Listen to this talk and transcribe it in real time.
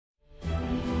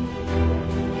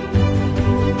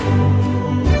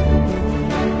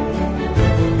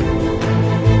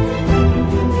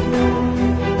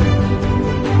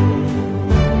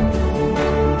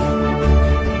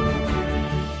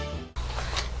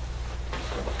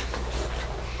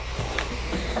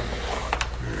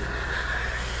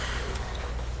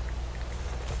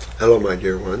Hello, my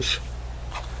dear ones.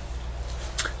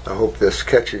 I hope this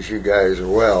catches you guys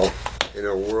well in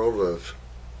a world of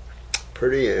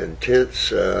pretty intense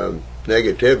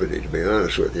negativity, to be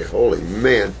honest with you. Holy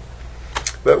man.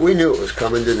 But we knew it was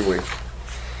coming, didn't we?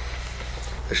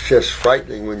 It's just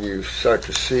frightening when you start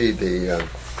to see the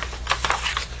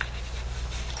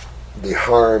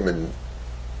harm and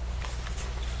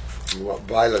what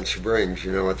violence brings,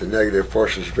 what the negative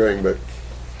forces bring. But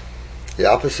the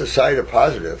opposite side of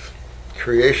positive.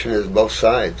 Creation is both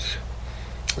sides.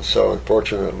 And so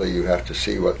unfortunately you have to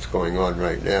see what's going on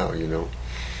right now,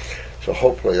 So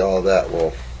hopefully all that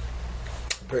will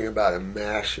bring about a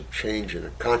massive change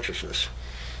in consciousness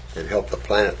and help the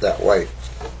planet that way.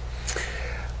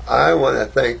 I want to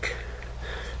thank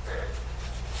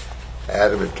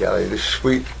Adam and Kelly, this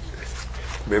sweet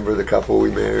member of the couple we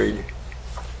married.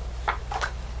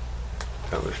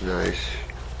 That was nice.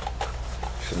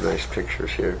 Some nice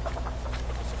pictures here.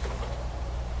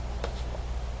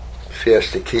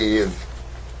 Siesta Key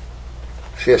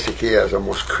has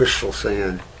almost crystal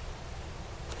sand.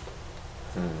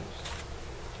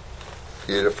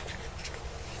 Beautiful.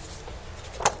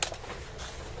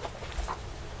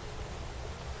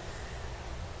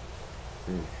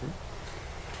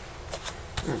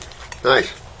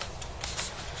 Nice.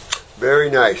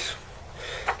 Very nice.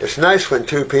 It's nice when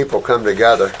two people come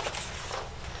together.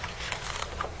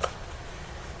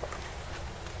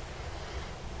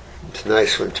 It's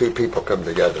nice when two people come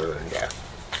together and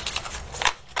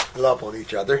love on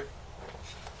each other.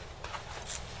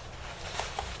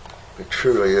 It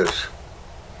truly is.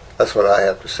 That's what I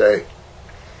have to say.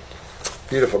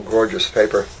 Beautiful, gorgeous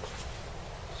paper.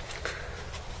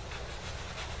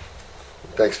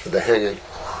 Thanks for the hanging.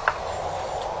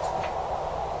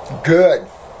 Good.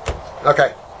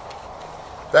 Okay.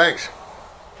 Thanks.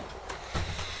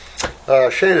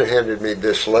 Shannon handed me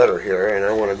this letter here, and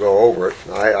I want to go over it.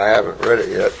 I haven't read it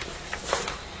yet.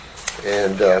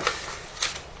 And,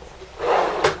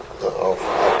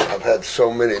 I've had so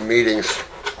many meetings.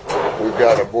 We've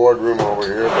got a boardroom over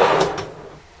here,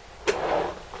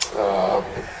 but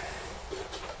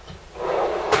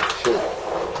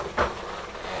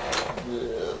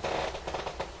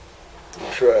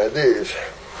try these.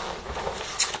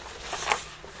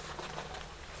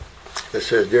 It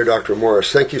says, Dear Dr.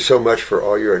 Morris, thank you so much for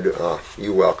all you're doing.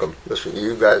 You're welcome. Listen,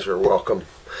 you guys are welcome.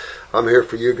 I'm here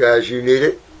for you guys. You need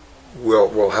it.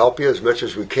 We'll help you as much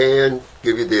as we can,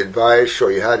 give you the advice, show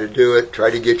you how to do it, try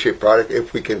to get you a product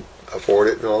if we can afford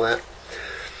it and all that.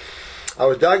 I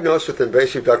was diagnosed with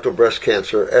invasive ductal breast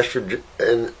cancer, estrogen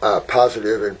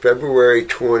positive, in February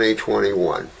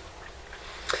 2021.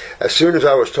 As soon as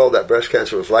I was told that breast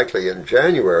cancer was likely in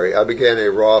January, I began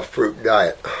a raw fruit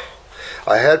diet.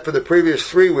 I had for the previous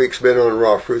 3 weeks been on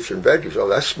raw fruits and veggies. Oh,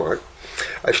 that's smart.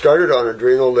 I started on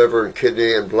adrenal, liver, and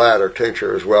kidney and bladder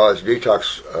tincture as well as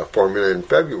detox formula in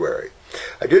February.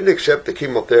 I didn't accept the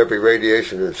chemotherapy,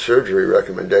 radiation, and surgery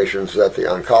recommendations that the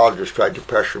oncologist tried to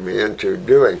pressure me into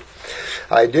doing.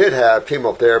 I did have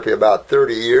chemotherapy about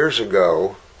 30 years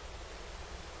ago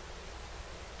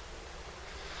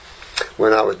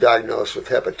when I was diagnosed with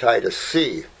hepatitis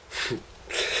C.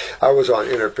 I was on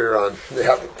interferon,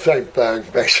 same thing,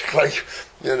 basically.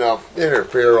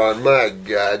 Interferon, my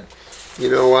God. You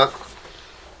know what?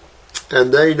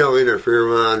 And they know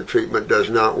interferon treatment does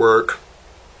not work.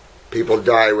 People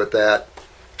die with that.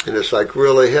 And it's like,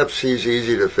 really? Hep C's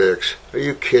easy to fix. Are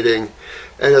you kidding?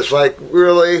 And it's like,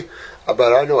 really?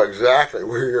 But I know exactly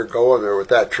where you're going there with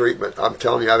that treatment. I'm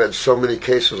telling you, I've had so many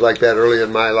cases like that early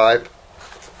in my life.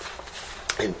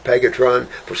 In Pegatron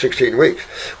for 16 weeks.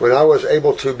 When I was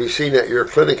able to be seen at your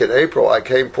clinic in April, I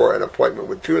came for an appointment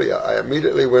with Julia. I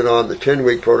immediately went on the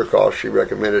 10-week protocol she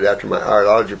recommended after my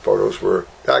iridology photos were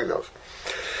diagnosed.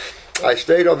 I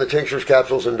stayed on the tinctures,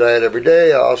 capsules, and diet every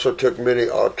day. I also took many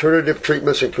alternative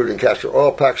treatments, including castor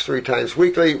oil packs 3 times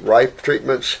weekly, Rife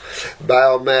treatments,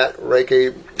 Biomat,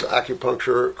 Reiki,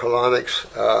 acupuncture, colonics,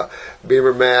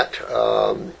 Beamer mat,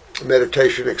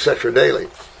 meditation, etc. daily.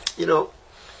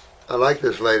 I like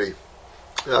this lady.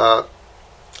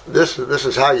 This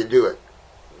is how you do it.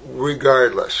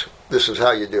 Regardless, this is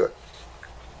how you do it.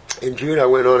 In June, I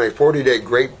went on a 40-day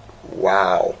grape.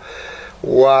 Wow.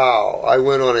 I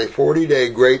went on a 40-day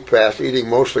grape fast, eating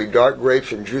mostly dark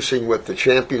grapes and juicing with the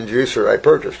Champion juicer I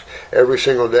purchased. Every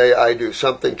single day, I do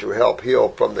something to help heal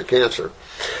from the cancer.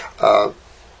 I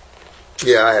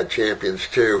had Champions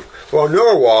too. Well,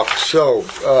 Norwalk.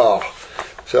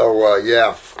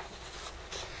 Yeah.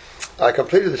 I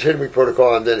completed the 10-week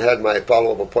protocol and then had my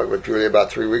follow-up appointment with Julia about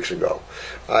 3 weeks ago.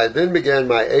 I then began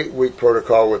my 8-week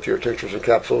protocol with your tinctures and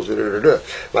capsules.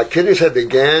 My kidneys had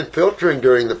began filtering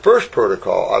during the first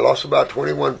protocol. I lost about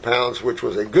 21 pounds, which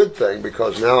was a good thing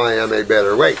because now I am a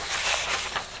better weight.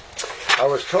 I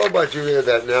was told by Julia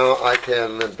that now I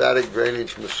can lymphatic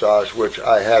drainage massage, which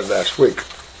I had last week.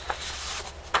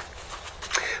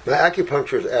 My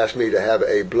acupuncturist asked me to have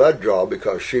a blood draw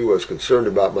because she was concerned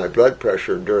about my blood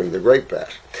pressure during the Great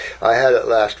Fast. I had it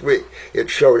last week. It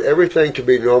showed everything to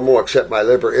be normal except my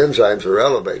liver enzymes are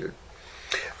elevated.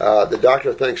 The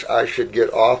doctor thinks I should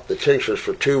get off the tinctures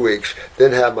for 2 weeks,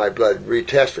 then have my blood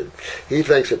retested. He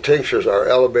thinks the tinctures are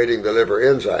elevating the liver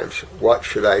enzymes. What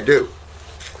should I do?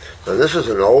 Now, this is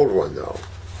an old one, though.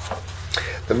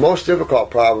 The most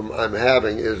difficult problem I'm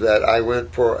having is that I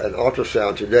went for an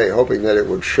ultrasound today hoping that it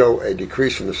would show a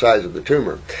decrease in the size of the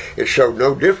tumor. It showed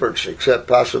no difference except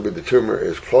possibly the tumor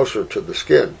is closer to the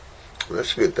skin. Well,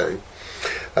 that's a good thing.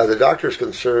 The doctor is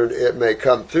concerned it may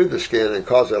come through the skin and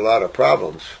cause a lot of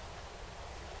problems.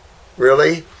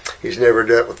 Really? He's never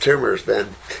dealt with tumors then.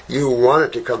 You want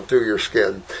it to come through your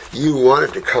skin. You want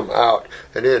it to come out.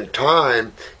 And in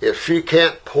time, if she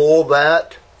can't pull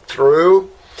that through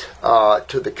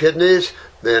to the kidneys,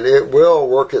 then it will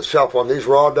work itself on these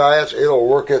raw diets. It'll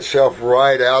work itself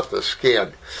right out the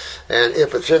skin. And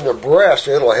if it's in the breast,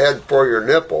 it'll head for your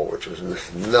nipple, which is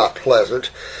not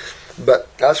pleasant. But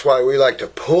that's why we like to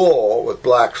pull with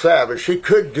black salve, and she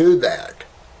could do that.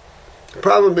 The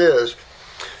problem is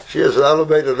she has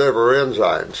elevated liver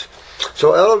enzymes.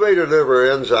 So elevated liver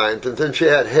enzymes, and then she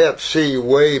had Hep C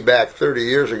way back 30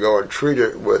 years ago and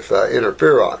treated it with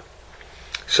interferon.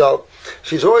 So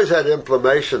she's always had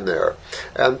inflammation there.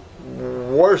 And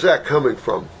where's that coming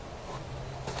from?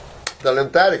 The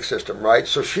lymphatic system, right?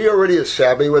 So she already is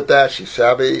savvy with that. She's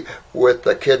savvy with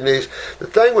the kidneys. The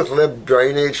thing with lymph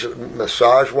drainage,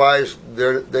 massage-wise,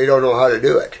 they don't know how to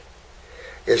do it.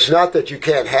 It's not that you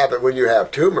can't have it when you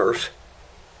have tumors.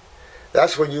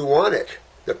 That's when you want it.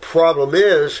 The problem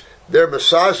is they're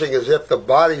massaging as if the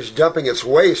body's dumping its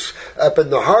waste up in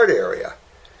the heart area.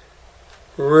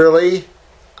 Really?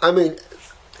 I mean,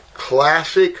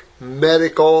 classic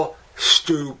medical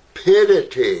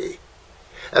stupidity.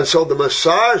 And so the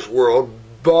massage world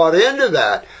bought into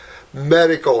that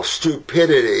medical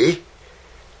stupidity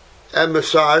and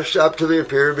massaged up to the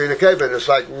inferior vena cava. And it's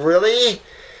like, really?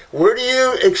 Where do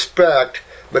you expect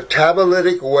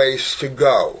metabolitic waste to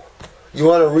go? You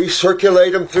want to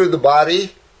recirculate them through the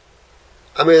body?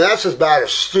 I mean, that's about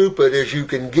as stupid as you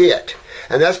can get.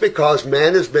 And that's because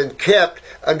man has been kept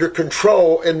under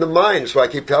control in the mind. So I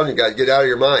keep telling you guys, get out of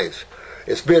your minds.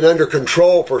 It's been under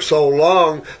control for so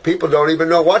long, people don't even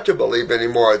know what to believe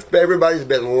anymore. Everybody's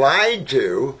been lied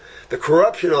to. The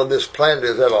corruption on this planet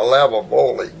is at a level,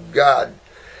 holy God.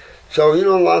 So, a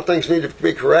lot of things need to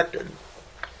be corrected.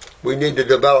 We need to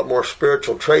develop more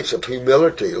spiritual traits of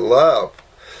humility, love,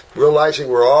 realizing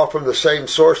we're all from the same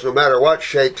source no matter what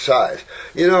shape, size.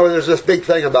 There's this big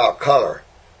thing about color.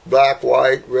 Black,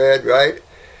 white, red, right?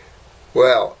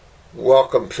 Well,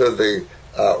 welcome to the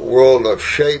world of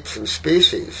shapes and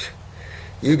species.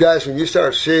 You guys, when you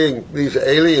start seeing these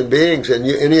alien beings, and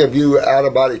any of you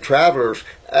out-of-body travelers,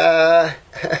 yeah,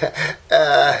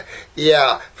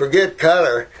 forget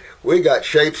color. We got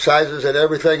shapes, sizes, and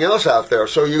everything else out there.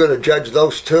 So you're going to judge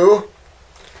those too?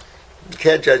 You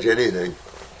can't judge anything.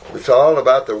 It's all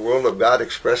about the world of God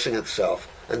expressing itself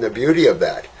and the beauty of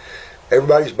that.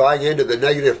 Everybody's buying into the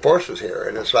negative forces here,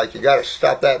 and it's like you got to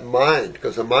stop that mind,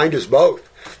 because the mind is both.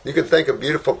 You can think a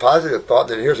beautiful, positive thought,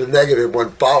 and then here's a negative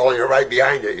one following it right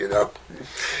behind it,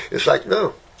 It's like,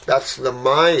 no, that's the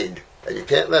mind. And you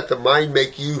can't let the mind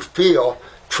make you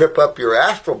trip up your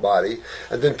astral body,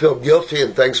 and then feel guilty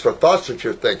and things for thoughts that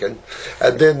you're thinking.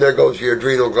 And then there goes your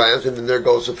adrenal glands, and then there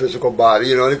goes the physical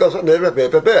body, and it goes on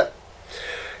a bit.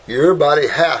 Your body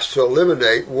has to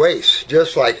eliminate waste,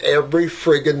 just like every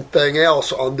friggin' thing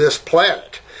else on this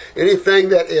planet. Anything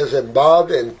that is involved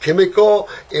in chemical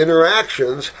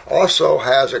interactions also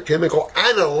has a chemical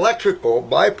and electrical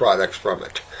byproducts from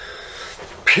it.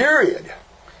 Period.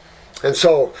 And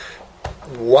so,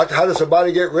 how does the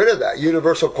body get rid of that?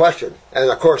 Universal question.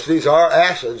 And of course, these are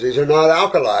acids. These are not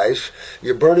alkalis.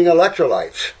 You're burning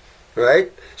electrolytes,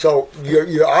 right? So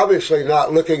you're obviously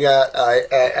not looking at an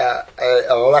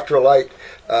electrolyte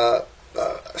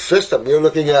system. You're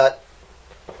looking at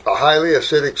a highly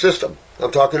acidic system. I'm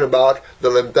talking about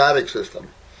the lymphatic system.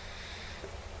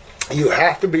 You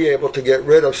have to be able to get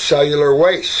rid of cellular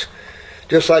waste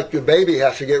Just like the baby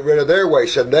has to get rid of their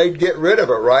waste, and they get rid of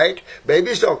it, right?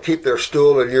 Babies don't keep their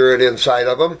stool and urine inside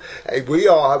of them. We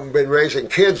all haven't been raising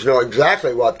kids, know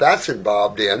exactly what that's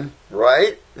involved in,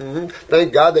 right? Mm-hmm.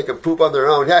 Thank God they can poop on their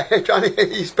own. Hey, Johnny,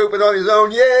 he's pooping on his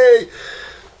own. Yay!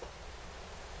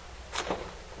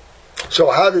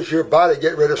 So how does your body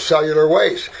get rid of cellular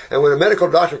waste? And when a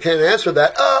medical doctor can't answer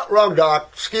that, wrong doc,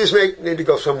 excuse me, need to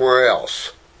go somewhere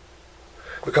else.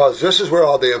 Because this is where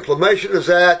all the inflammation is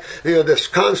at. You know, this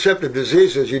concept of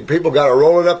diseases, people got to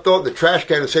roll it up, throw it in the trash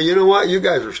can and say, you know what, you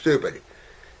guys are stupid.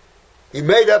 You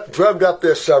drummed up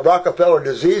this Rockefeller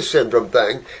disease syndrome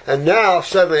thing, and now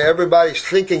suddenly everybody's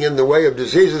thinking in the way of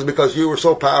diseases because you were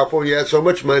so powerful, you had so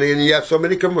much money, and you have so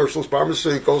many commercials,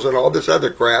 pharmaceuticals, and all this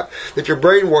other crap that you're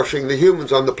brainwashing the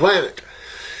humans on the planet.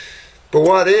 For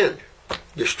what end?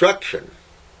 Destruction.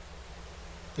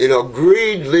 You know,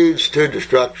 greed leads to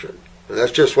destruction. And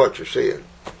that's just what you're seeing.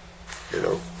 You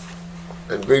know.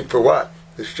 And greed for what?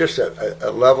 It's just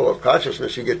a level of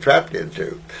consciousness you get trapped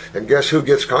into. And guess who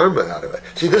gets karma out of it?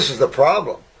 See, this is the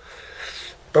problem.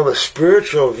 From a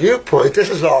spiritual viewpoint, this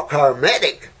is all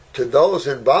karmatic to those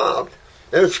involved.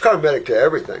 And it's karmatic to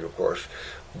everything, of course.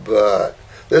 But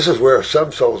this is where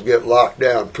some souls get locked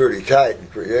down pretty tight in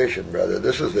creation, brother.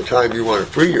 This is the time you want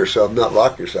to free yourself, not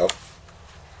lock yourself.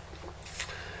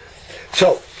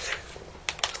 So,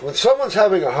 when someone's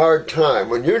having a hard time,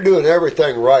 when you're doing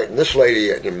everything right, and this lady,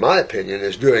 in my opinion,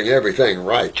 is doing everything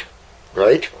right?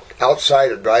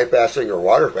 Outside of dry fasting or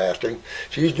water fasting,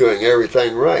 she's doing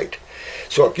everything right.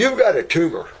 So if you've got a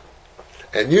tumor,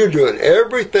 and you're doing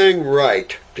everything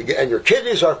right, and your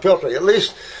kidneys are filtering, at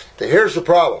least, here's the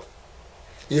problem.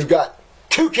 You've got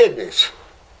two kidneys,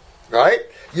 right?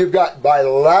 You've got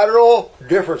bilateral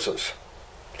differences.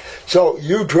 So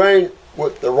you drain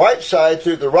with the right side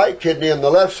through the right kidney and the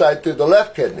left side through the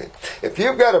left kidney. If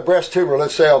you've got a breast tumor,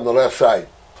 let's say on the left side,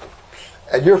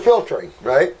 and you're filtering,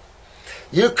 right?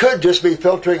 You could just be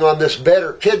filtering on this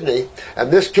better kidney, and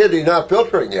this kidney not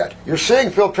filtering yet. You're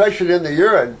seeing filtration in the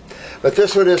urine, but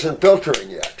this one isn't filtering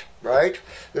yet, right?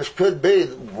 This could be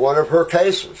one of her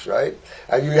cases, right?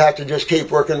 And you have to just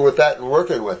keep working with that and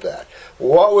working with that.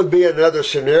 What would be another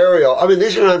scenario? I mean,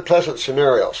 these are unpleasant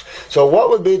scenarios. So what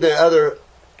would be the other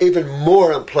even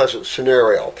more unpleasant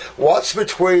scenario? What's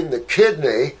between the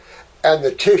kidney and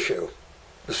the tissue,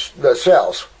 the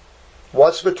cells?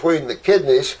 What's between the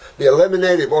kidneys, the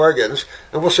eliminative organs,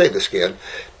 and we'll say the skin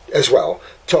as well.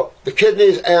 So the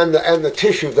kidneys and the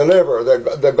tissue, the liver,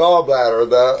 the gallbladder,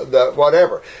 the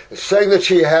whatever. Saying that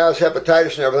she has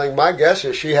hepatitis and everything, my guess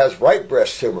is she has right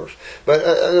breast tumors. But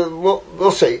we'll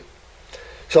see.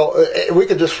 So we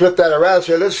could just flip that around and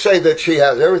say, let's say that she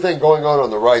has everything going on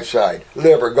the right side.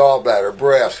 Liver, gallbladder,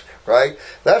 breast, right?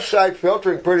 Left side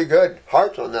filtering pretty good.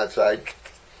 Heart's on that side.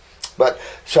 But,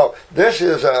 so this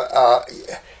is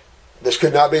this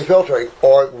could not be filtering.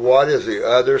 Or what is the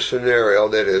other scenario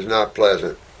that is not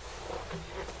pleasant?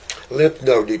 Lymph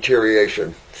node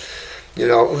deterioration. You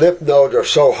know, lymph nodes are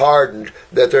so hardened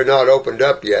that they're not opened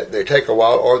up yet. They take a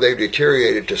while, or they've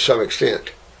deteriorated to some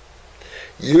extent.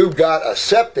 You've got a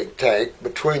septic tank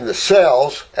between the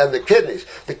cells and the kidneys.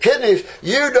 The kidneys,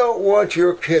 you don't want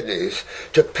your kidneys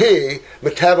to pee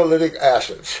metabolitic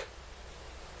acids.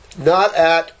 Not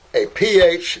at a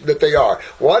pH that they are.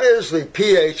 What is the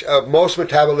pH of most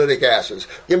metabolitic acids?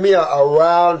 Give me a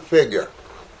round figure.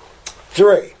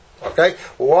 3. Okay?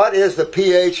 What is the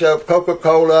pH of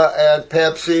Coca-Cola and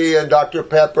Pepsi and Dr.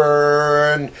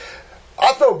 Pepper? And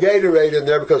I'll throw Gatorade in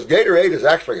there because Gatorade is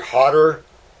actually hotter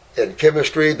in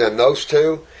chemistry than those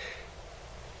two.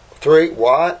 3,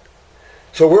 what?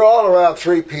 So we're all around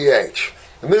 3 pH.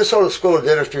 The Minnesota School of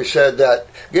Dentistry said that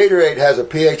Gatorade has a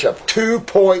pH of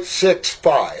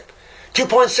 2.65.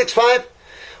 2.65?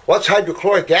 What's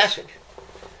hydrochloric acid?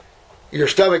 Your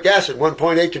stomach acid,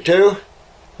 1.8 to 2?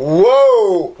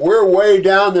 Whoa! We're way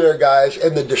down there, guys,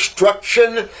 in the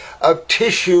destruction of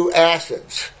tissue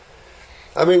acids.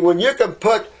 I mean, when you can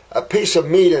put a piece of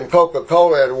meat in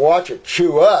Coca-Cola and watch it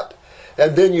chew up,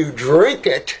 and then you drink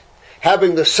it,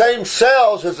 having the same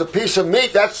cells as a piece of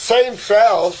meat, that's same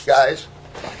cells, guys.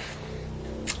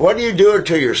 What are you doing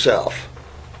to yourself?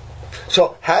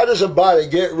 So how does a body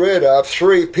get rid of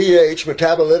 3 pH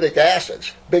metabolitic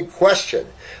acids? Big question.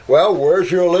 Well,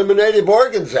 where's your eliminative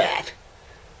organs at?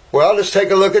 Well, let's take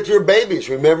a look at your babies.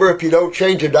 Remember, if you don't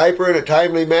change a diaper in a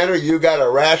timely manner, you got a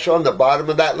rash on the bottom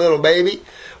of that little baby.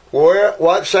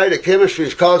 What side of chemistry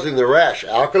is causing the rash?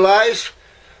 Alkalis?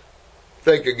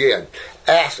 Think again.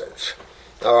 Acids.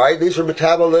 All right, these are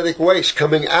metabolitic waste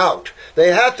coming out.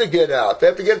 They have to get out. They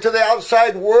have to get to the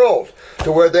outside world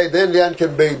to where they then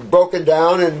can be broken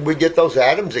down and we get those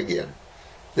atoms again.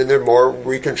 then there's more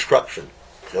reconstruction.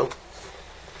 You know?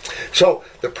 So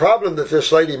the problem that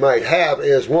this lady might have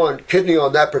is, one, kidney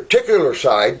on that particular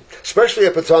side, especially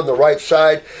if it's on the right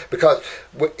side, because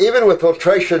even with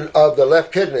filtration of the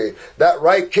left kidney, that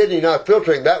right kidney not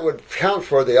filtering, that would count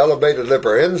for the elevated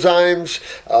liver enzymes,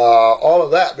 all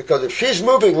of that, because if she's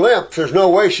moving lymph, there's no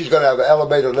way she's going to have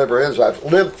elevated liver enzymes,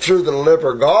 lymph through the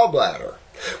liver gallbladder.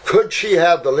 Could she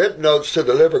have the lymph nodes to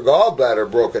the liver gallbladder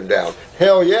broken down?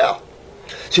 Hell yeah.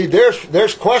 See,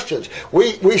 there's questions.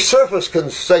 We surface can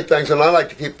say things, and I like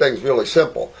to keep things really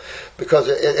simple because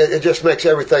it just makes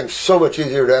everything so much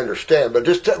easier to understand. But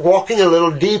just walking a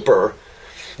little deeper,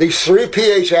 these 3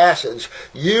 pH acids,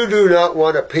 you do not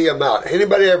want to pee them out.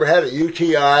 Anybody ever had a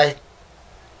UTI?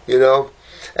 You know,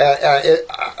 it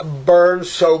burns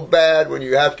so bad when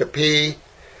you have to pee.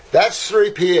 That's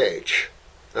 3 pH.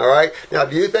 All right. Now,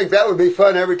 do you think that would be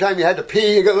fun every time you had to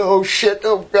pee? You go, oh shit,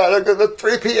 oh God, I got the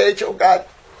 3 pH, oh God.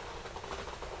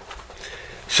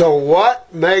 So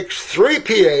what makes 3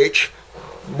 pH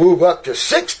move up to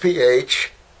 6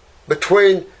 pH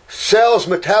between cells'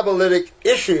 metabolitic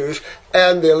issues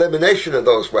and the elimination of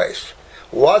those wastes?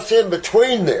 What's in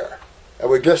between there? And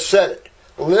we just said it.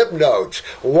 Lymph nodes.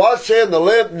 What's in the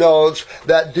lymph nodes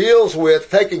that deals with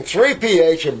taking 3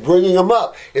 pH and bringing them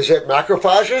up? Is it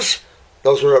macrophages?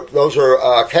 Those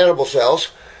are cannibal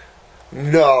cells.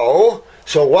 No.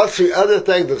 So what's the other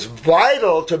thing that's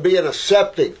vital to be in a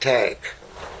septic tank?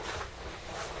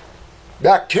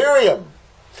 Bacterium.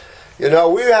 You know,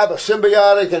 we have a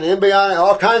symbiotic and embiotic,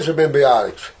 all kinds of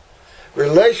embiotics.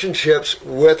 Relationships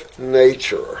with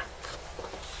nature.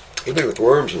 Even with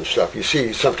worms and stuff. You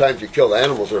see, sometimes you kill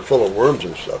animals that are full of worms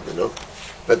and stuff, you know.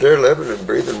 But they're living and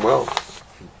breathing well.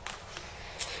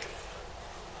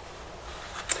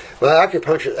 My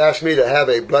acupuncturist asked me to have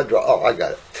a blood draw. Oh, I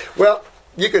got it. Well,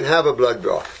 you can have a blood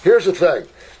draw. Here's the thing.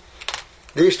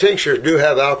 These tinctures do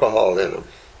have alcohol in them.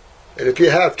 And if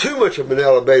you have too much of an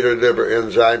elevated liver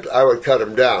enzymes, I would cut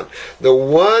them down. The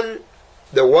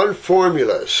one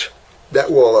formulas that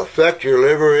will affect your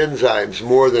liver enzymes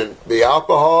more than the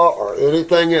alcohol or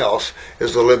anything else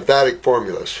is the lymphatic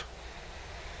formulas.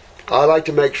 I like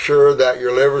to make sure that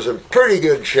your liver's in pretty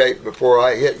good shape before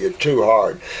I hit you too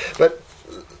hard. But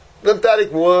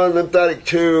lymphatic 1, lymphatic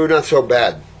 2, not so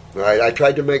bad. All right, I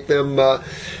tried to make them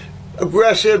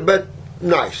aggressive but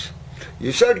nice.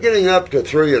 You start getting up to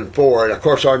 3 and 4, and of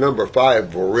course our number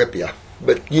 5 will rip you.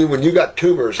 But when you got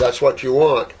tumors, that's what you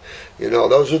want. You know,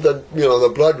 those are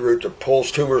the blood route that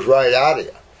pulls tumors right out of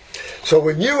you. So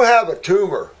when you have a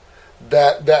tumor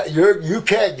that you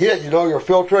can't get, you're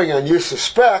filtering, and you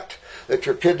suspect that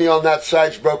your kidney on that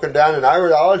side's broken down, and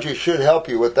iridology should help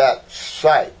you with that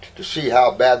site to see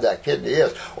how bad that kidney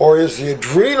is. Or is the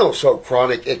adrenal so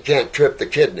chronic it can't trip the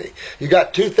kidney? You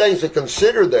got 2 things to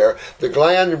consider there. The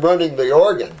gland running the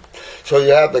organ. So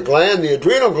you have the gland, the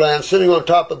adrenal gland, sitting on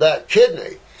top of that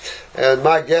kidney. And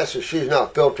my guess is she's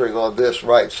not filtering on this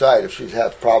right side if she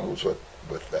has problems with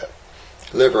that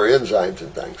liver enzymes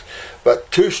and things.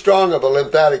 But too strong of a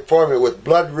lymphatic formula with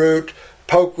blood root,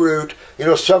 poke root,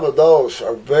 some of those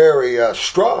are very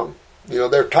strong.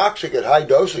 They're toxic at high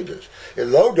dosages.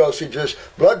 In low dosages,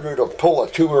 blood root will pull a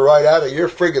tumor right out of your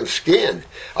friggin' skin.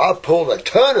 I've pulled a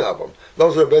ton of them.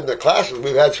 Those have been the classes.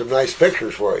 We've had some nice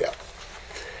pictures for you.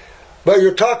 But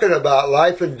you're talking about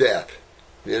life and death.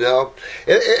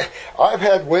 I've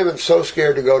had women so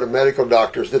scared to go to medical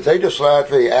doctors that they just let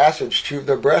the acids chew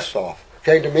their breasts off.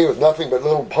 Came to me with nothing but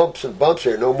little bumps and bumps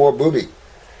here, no more booby.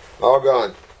 All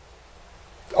gone.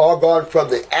 All gone from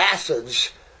the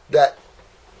acids that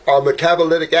are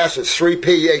metabolitic acids, 3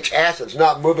 pH acids,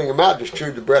 not moving them out, just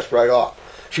chewed the breast right off.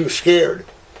 She was scared.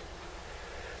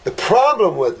 The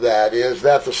problem with that is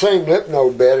that the same lymph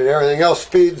node bed and everything else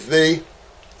feeds the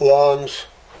lungs.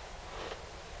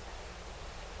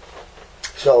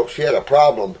 So she had a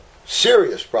problem,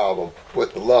 serious problem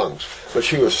with the lungs. But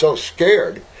she was so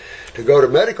scared to go to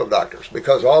medical doctors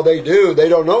because all they do, they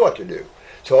don't know what to do.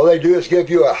 So all they do is give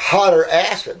you a hotter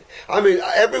acid. I mean,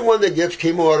 everyone that gives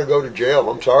chemo ought to go to jail.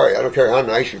 I'm sorry. I don't care how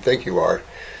nice you think you are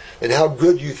and how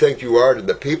good you think you are to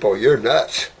the people. You're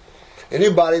nuts.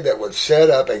 Anybody that would set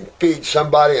up and feed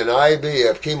somebody an IV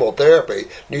of chemotherapy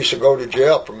needs to go to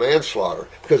jail for manslaughter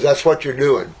because that's what you're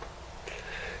doing.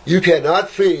 You cannot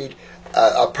feed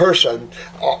a person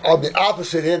on the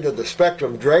opposite end of the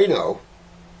spectrum, Drano,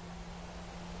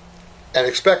 and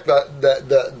expect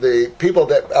the people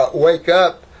that wake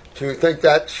up to think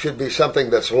that should be something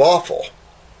that's lawful.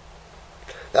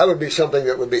 That would be something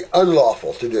that would be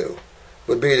unlawful to do,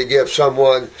 would be to give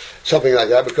someone something like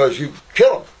that because you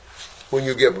kill them when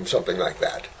you give them something like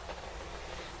that.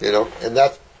 And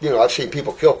that, I've seen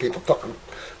people kill people, fucking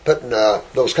putting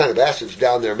those kind of acids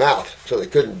down their mouth so they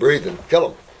couldn't breathe and kill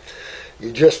them.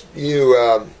 You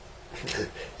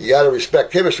got to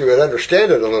respect chemistry and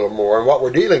understand it a little more and what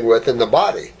we're dealing with in the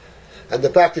body. And the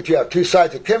fact that you have two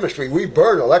sides of chemistry, we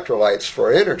burn electrolytes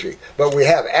for energy, but we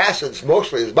have acids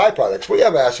mostly as byproducts. We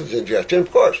have acids ingestion,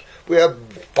 of course. We have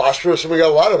phosphorus and we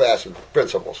got a lot of acid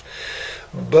principles.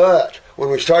 But when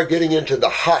we start getting into the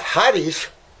hot hotties,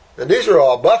 and these are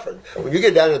all buffered. When you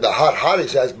get down to the hot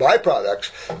hotties as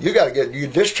byproducts, you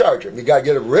discharge them. You got to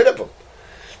get rid of them.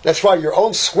 That's why your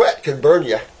own sweat can burn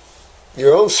you.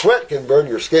 Your own sweat can burn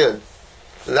your skin.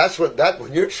 And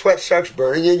when your sweat starts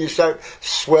burning you, you start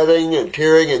sweating and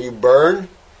tearing and you burn,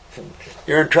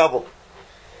 you're in trouble.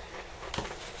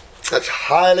 That's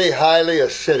highly, highly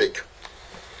acidic.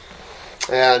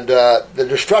 And the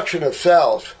destruction of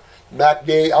cells,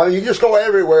 MACD, I mean, you just go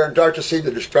everywhere and start to see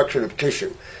the destruction of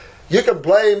tissue. You can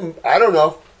blame, I don't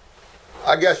know,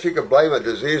 I guess you could blame a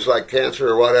disease like cancer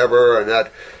or whatever, and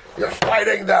that you're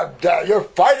fighting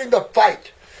the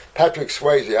fight. Patrick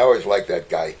Swayze, I always liked that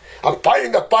guy. I'm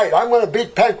fighting the fight. I'm going to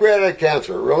beat pancreatic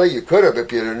cancer. Really, you could have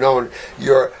if you'd have known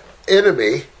your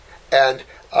enemy and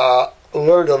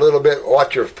learned a little bit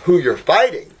who you're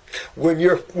fighting. When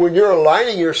you're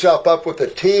aligning yourself up with a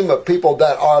team of people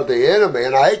that are the enemy,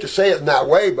 and I hate to say it in that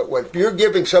way, but when you're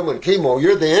giving someone chemo,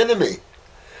 you're the enemy.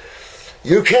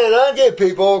 You cannot give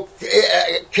people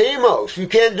chemos. You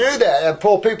can't do that and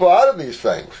pull people out of these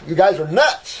things. You guys are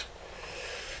nuts.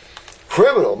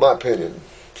 Criminal, in my opinion.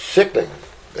 Sickening.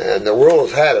 And the world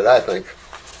has had it, I think.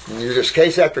 And you just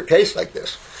case after case like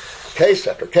this. Case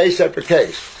after case after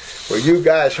case. Where you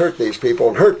guys hurt these people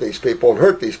and hurt these people and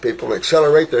hurt these people and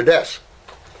accelerate their deaths.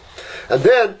 And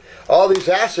then, all these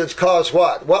acids cause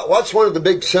what? What's one of the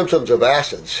big symptoms of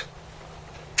acids?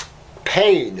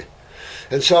 Pain.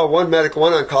 And so one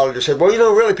oncologist said, well,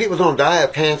 really people don't die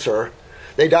of cancer.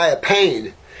 They die of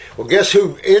pain. Well, guess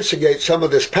who instigates some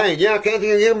of this pain? Yeah,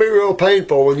 cancer can be real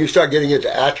painful when you start getting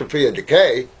into atrophy and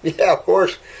decay. Yeah, of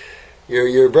course,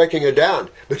 you're breaking it down.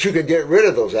 But you can get rid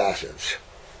of those acids,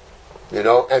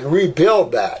 and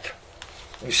rebuild that.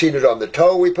 You've seen it on the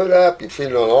toe we put up. You've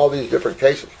seen it on all these different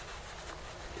cases.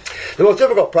 The most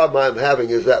difficult problem I'm having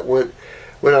is that when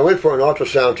I went for an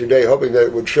ultrasound today, hoping that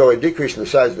it would show a decrease in the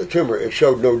size of the tumor, it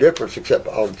showed no difference except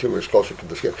all the tumor is closer to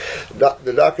the skin.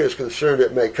 The doctor is concerned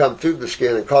it may come through the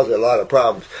skin and cause a lot of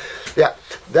problems. Yeah,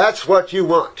 that's what you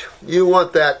want. You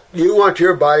want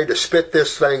your body to spit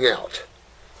this thing out.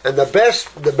 And the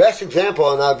best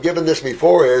example, and I've given this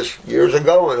before, is years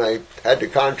ago when I had to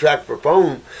contract for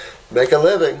phone, make a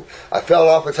living. I fell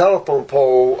off a telephone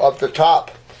pole up the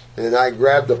top, and I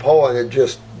grabbed the pole, and it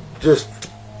just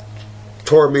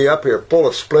tore me up here, full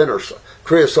of splinters,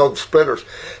 creosote splinters.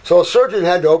 So a surgeon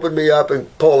had to open me up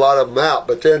and pull a lot of them out.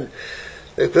 But then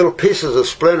little pieces of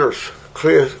splinters,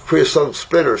 creosote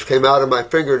splinters, came out of my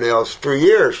fingernails for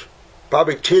years,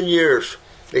 probably 10 years.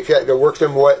 They work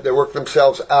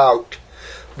themselves out.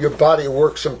 Your body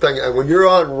works something, and when you're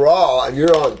on raw and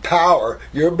you're on power,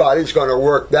 your body's going to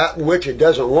work that which it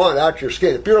doesn't want out your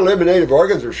skin. If your eliminative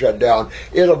organs are shut down,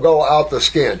 it'll go out the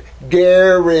skin,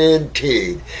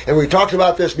 guaranteed. And we talked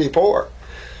about this before.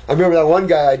 I remember that one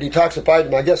guy, I detoxified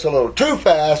him, I guess, a little too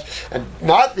fast, and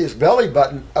not his belly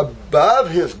button,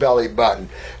 above his belly button.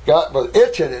 Was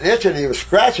itching and itching, he was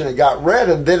scratching, it got red,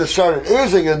 and then it started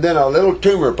oozing, and then a little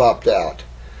tumor popped out.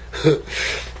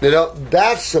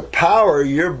 That's the power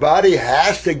your body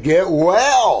has to get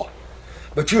well.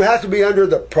 But you have to be under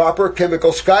the proper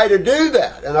chemical sky to do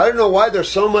that. And I don't know why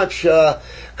there's so much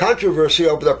controversy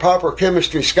over the proper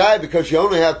chemistry sky, because you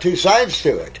only have two sides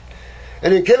to it.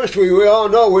 And in chemistry, we all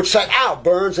know which side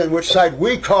burns and which side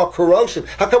we call corrosive.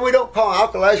 How come we don't call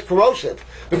alkalis corrosive?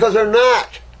 Because they're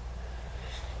not.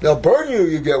 They'll burn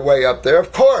you get way up there,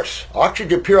 of course.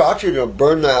 Pure oxygen will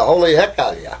burn the holy heck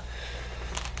out of you.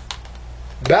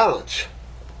 Balance.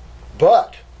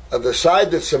 But of the side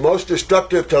that's the most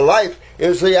destructive to life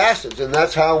is the acids, and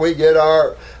that's how we get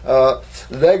our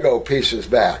Lego pieces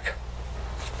back.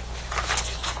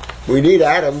 We need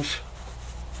atoms.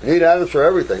 We need atoms for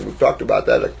everything. We've talked about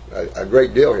that a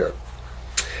great deal here.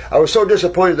 I was so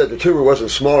disappointed that the tumor wasn't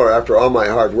smaller after all my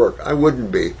hard work. I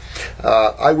wouldn't be.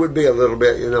 I would be a little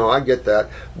bit, I get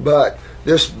that. But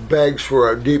this begs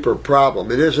for a deeper problem.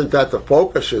 It isn't that the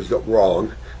focus is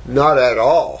wrong. Not at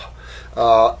all.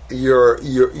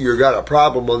 You're got a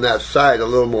problem on that side a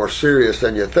little more serious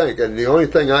than you think. And the only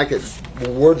thing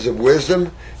words of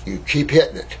wisdom, you keep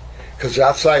hitting it. Because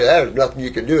outside of that, there's nothing you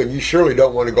can do. And you surely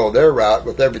don't want to go their route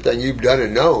with everything you've done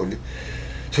and known.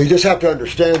 So you just have to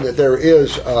understand that there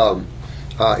is a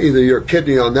either your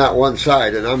kidney on that one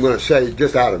side, and I'm going to say,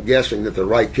 just out of guessing, that the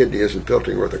right kidney isn't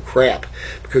filtering worth a crap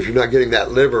because you're not getting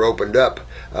that liver opened up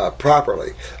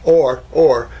properly, or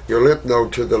your lymph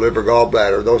node to the liver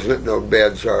gallbladder, those lymph node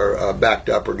beds are backed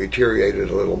up or deteriorated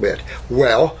a little bit.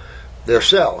 Well, they're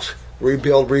cells.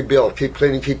 Rebuild, keep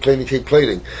cleaning, keep cleaning, keep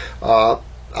cleaning.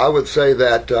 I would say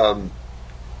that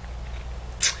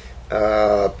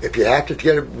if you have to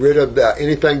get rid of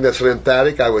anything that's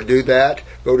lymphatic, I would do that.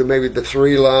 Go to maybe the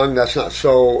 3 lung. That's not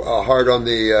so hard on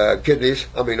the kidneys.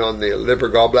 I mean, on the liver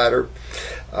gallbladder.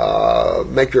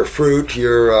 Make your fruit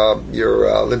your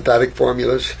lymphatic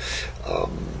formulas.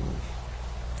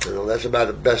 That's about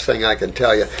the best thing I can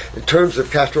tell you. In terms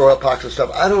of castor oil packs and stuff,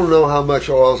 I don't know how much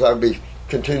oils I'd be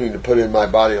continuing to put in my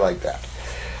body like that.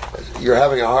 You're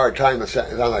having a hard time with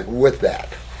that.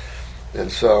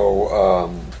 And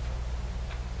so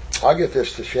I'll get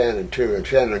this to Shannon too, and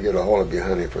Shannon will get a hold of you,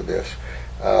 honey, for this.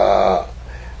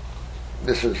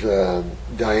 This is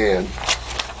Diane,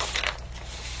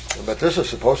 but this is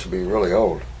supposed to be really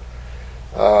old.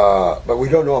 But we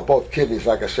don't know if both kidneys,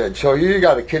 like I said. So you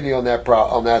got a kidney on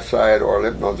that side, or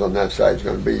lymph nodes on that side is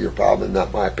going to be your problem,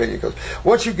 not my opinion. Because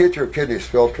once you get your kidneys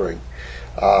filtering,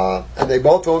 and they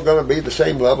both aren't going to be the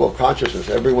same level of consciousness.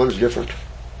 Everyone's different.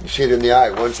 You see it in the eye.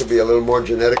 One could be a little more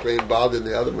genetically involved than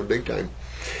the other one, big time.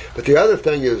 But the other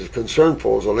thing is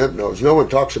concernful is the lymph nodes. No one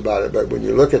talks about it, but when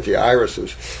you look at the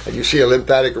irises and you see a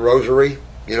lymphatic rosary,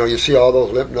 you see all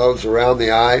those lymph nodes around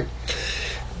the eye,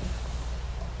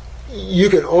 you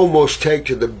can almost take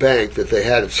to the bank that they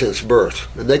had it since birth,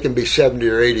 and they can be 70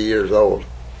 or 80 years old.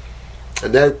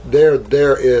 And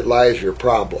there it lies your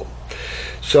problem.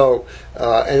 So,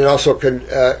 and it also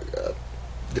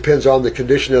depends on the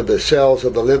condition of the cells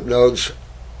of the lymph nodes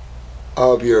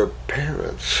of your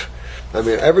parents. I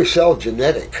mean, every cell is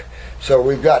genetic. So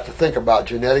we've got to think about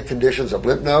genetic conditions of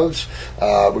lymph nodes.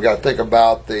 We've got to think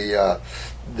about the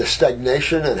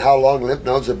stagnation and how long lymph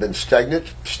nodes have been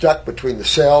stuck between the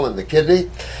cell and the kidney.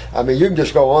 I mean, you can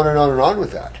just go on and on and on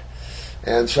with that.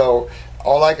 And so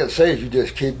all I can say is you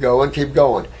just keep going, keep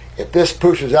going. If this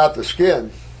pushes out the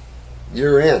skin,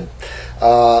 you're in.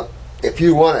 If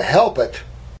you want to help it,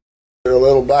 put a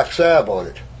little black salve on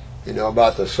it.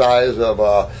 About the size of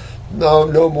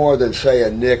no more than, say, a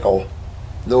nickel,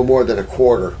 no more than a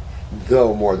quarter,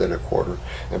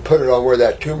 and put it on where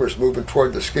that tumor's moving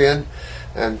toward the skin,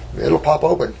 and it'll pop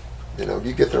open.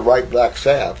 You get the right black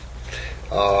salve,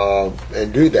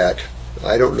 and do that.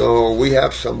 I don't know, we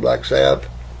have some black salve,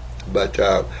 but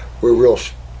we're real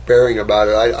sparing about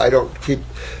it. I don't keep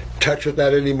touch with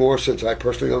that anymore since I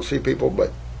personally don't see people,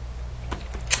 but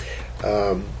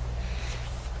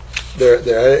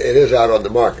it is out on the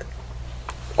market.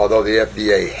 Although the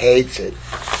FDA hates it.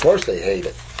 Of course they hate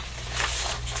it.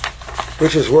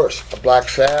 Which is worse, a black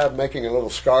salve making a little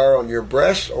scar on your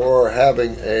breast, or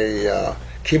having a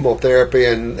chemotherapy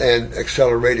and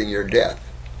accelerating your death?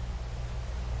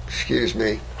 Excuse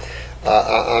me.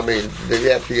 I mean,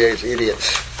 the FDA is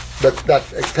idiots. But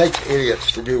it takes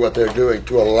idiots to do what they're doing,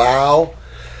 to allow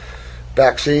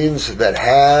vaccines that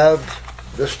have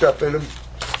this stuff in them.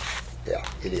 Yeah,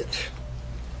 idiots.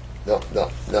 No,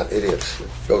 not idiots. It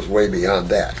goes way beyond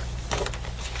that.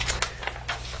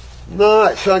 All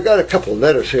right, so I got a couple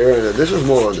letters here, and this is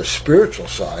more on the spiritual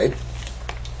side.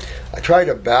 I try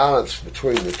to balance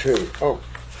between the two. Oh,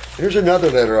 here's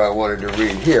another letter I wanted to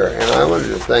read here, and I wanted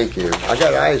to thank you. I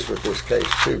got eyes with this case,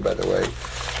 too, by the way.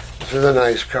 This is a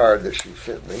nice card that she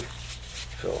sent me,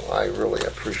 so I really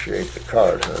appreciate the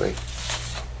card, honey.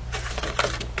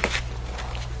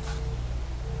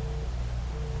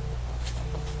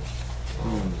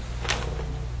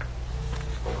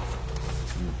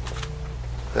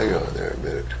 Hang on there a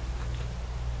minute.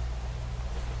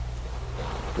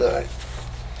 All right.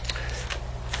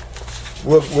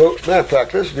 Matter of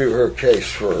fact, let's do her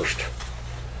case first.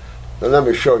 And let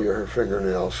me show you her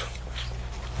fingernails.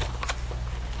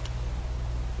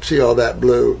 See all that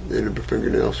blue in her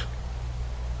fingernails?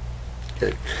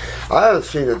 Okay. I haven't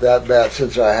seen it that bad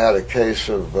since I had a case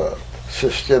of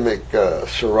systemic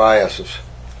psoriasis,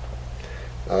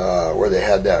 where they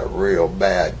had that real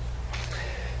bad.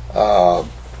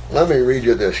 Let me read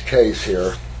you this case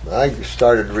here. I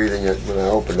started reading it when I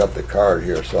opened up the card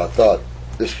here, so I thought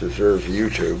this deserves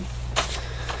YouTube.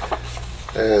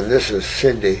 And this is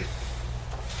Cindy.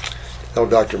 Hello,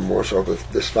 Dr. Morse. Hope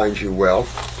this finds you well.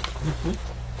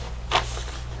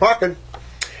 Rockin'.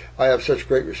 I have such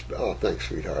great respect. Oh, thanks,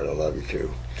 sweetheart. I love you,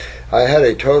 too. I had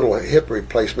a total hip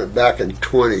replacement back in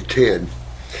 2010.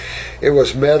 It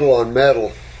was metal on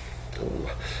metal,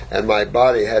 and my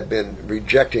body had been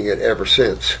rejecting it ever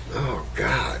since. Oh,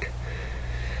 God.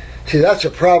 See, that's a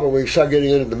problem when you start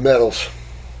getting into the metals.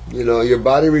 You know, your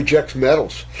body rejects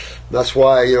metals. That's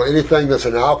why, you know, anything that's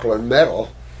an alkaline metal,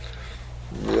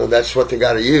 you know, that's what they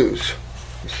got to use.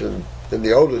 So in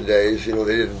the olden days, you know,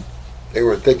 they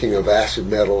weren't thinking of acid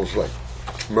metals like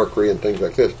mercury and things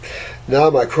like this. Now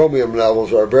my chromium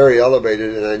levels are very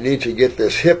elevated and I need to get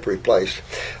this hip replaced.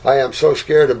 I am so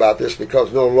scared about this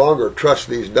because no longer trust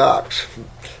these docs.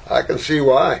 I can see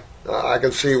why. I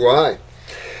can see why.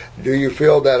 Do you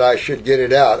feel that I should get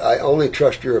it out? I only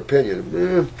trust your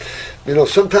opinion. You know,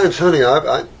 sometimes, honey,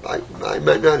 I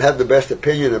might not have the best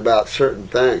opinion about certain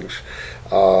things.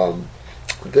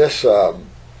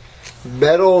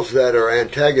 Metals that are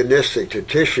antagonistic to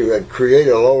tissue and create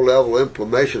a low-level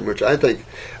inflammation, which I think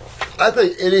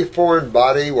any foreign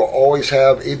body will always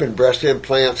have, even breast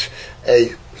implants,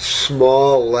 a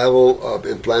small level of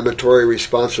inflammatory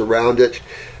response around it.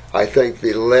 I think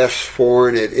the less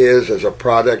foreign it is as a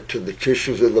product to the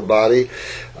tissues of the body,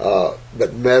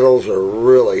 but metals are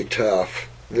really tough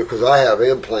because I have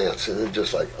implants and it's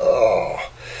just like, oh,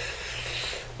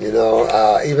 you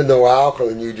know, even though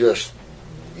alkaline, you just,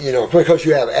 you know, because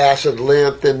you have acid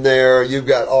lymph in there, you've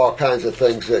got all kinds of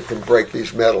things that can break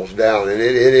these metals down, and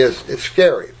it's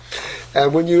scary.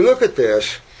 And when you look at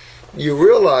this, you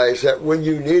realize that when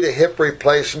you need a hip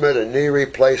replacement, a knee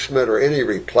replacement, or any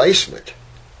replacement,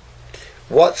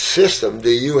 what system do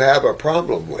you have a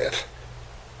problem with?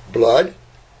 Blood?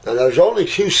 And there's only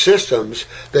two systems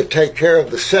that take care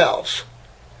of the cells,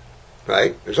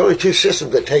 right? There's only two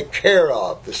systems that take care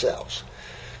of the cells.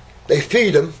 They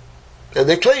feed them and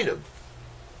they clean them.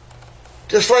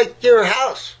 Just like your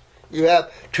house. You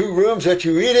have two rooms that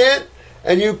you eat in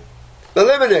and you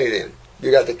eliminate in.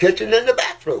 You got the kitchen and the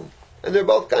bathroom. And they're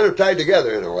both kind of tied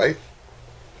together in a way.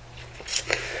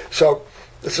 So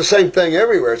it's the same thing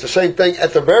everywhere. It's the same thing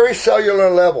at the very cellular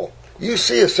level. You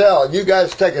see a cell, and you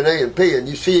guys take an A&P, and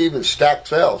you see even stacked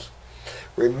cells.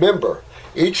 Remember,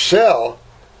 each cell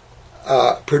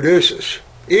produces.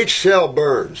 Each cell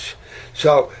burns.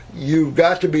 So you've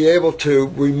got to be able to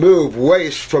remove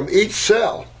waste from each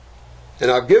cell. And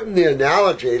I've given the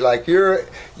analogy like you're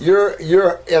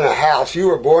in a house. You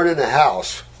were born in a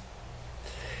house.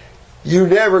 You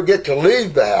never get to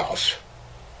leave the house.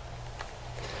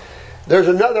 There's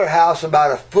another house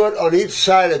about a foot on each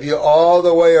side of you all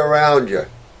the way around you.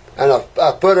 And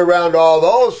a foot around all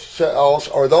those cells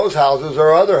or those houses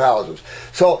or other houses.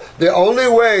 So the only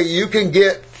way you can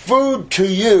get food to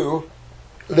you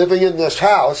living in this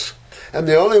house, and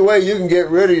the only way you can get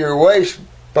rid of your waste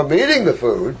from eating the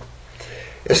food,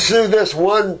 is through this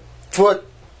 1 foot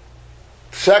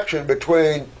section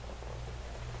between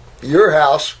your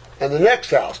house and the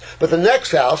next house. But the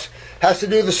next house has to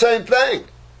do the same thing.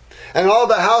 And all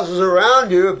the houses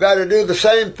around you have got to do the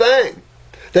same thing.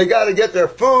 They got to get their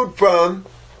food from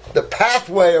the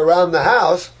pathway around the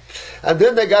house, and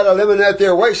then they got to eliminate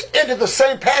their waste into the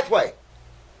same pathway.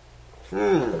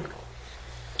 Now,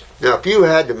 if you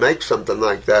had to make something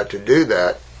like that to do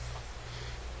that,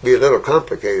 it'd be a little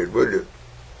complicated, wouldn't it?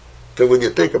 So when you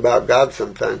think about God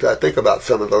sometimes, I think about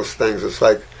some of those things. It's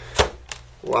like,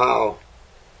 wow,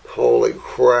 holy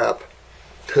crap.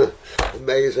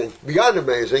 Amazing. Beyond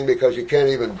amazing, because you can't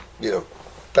even,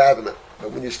 fathom it.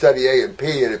 But when you study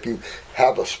A&P, and if you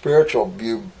have a spiritual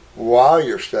view while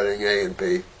you're studying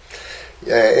A&P,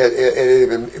 it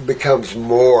even becomes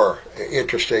more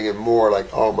interesting and more like,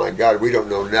 oh my God, we don't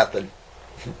know nothing.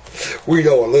 We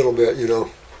know a little bit, a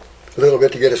little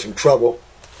bit to get us in trouble.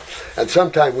 And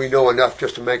sometimes we know enough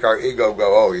just to make our ego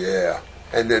go, oh yeah.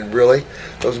 And then really,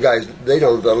 those guys, they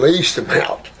don't the least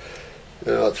amount.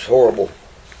 It's horrible.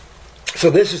 So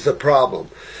this is the problem.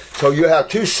 So you have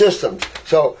two systems.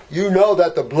 So you know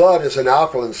that the blood is an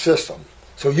alkaline system.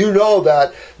 So you know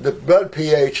that the blood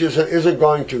pH isn't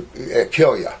going to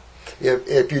kill you.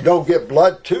 If you don't get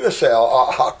blood to the cell,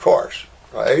 of course,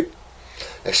 right?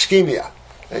 Ischemia.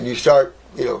 And you start,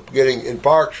 getting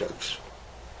infarctions.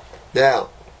 Now,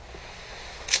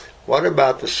 what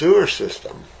about the sewer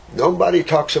system? Nobody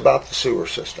talks about the sewer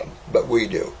system, but we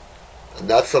do. And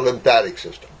that's the lymphatic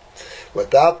system.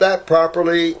 Without that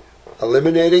properly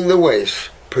eliminating the waste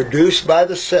produced by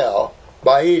the cell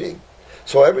by eating.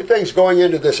 So everything's going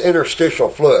into this interstitial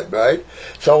fluid, right?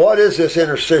 So what is this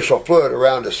interstitial fluid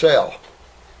around a cell?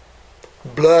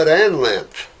 Blood and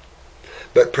lymph.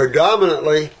 But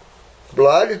predominantly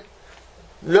blood?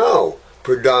 No,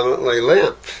 predominantly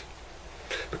lymph.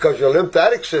 Because your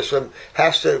lymphatic system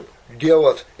has to deal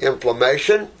with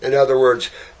inflammation, in other words,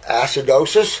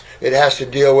 acidosis. It has to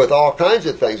deal with all kinds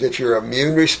of things. It's your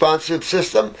immune responsive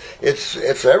system. It's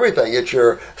everything. It's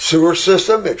your sewer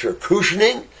system. It's your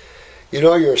cushioning. You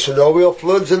know, your synovial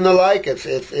fluids and the like.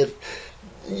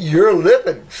 Your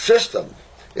lipid system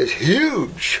is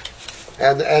huge.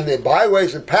 And the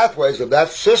byways and pathways of that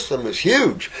system is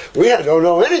huge. We don't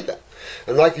know anything.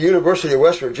 And like the University of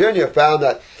West Virginia found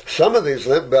that some of these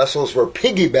lymph vessels were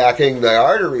piggybacking the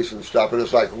arteries and stuff. And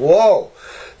it's like, whoa,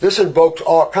 this invokes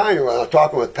all kinds of, when I was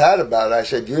talking with Pat about it, I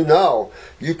said,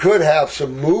 you could have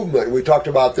some movement. We talked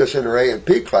about this in our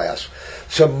A&P class.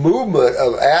 Some movement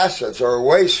of acids or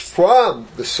waste from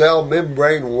the cell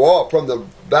membrane wall, from the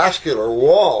vascular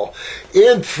wall,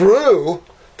 in through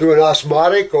an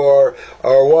osmotic or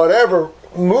whatever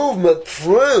movement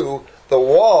through the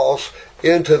walls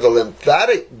into the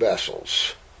lymphatic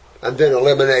vessels, and then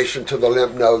elimination to the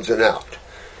lymph nodes and out.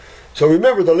 So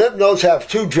remember, the lymph nodes have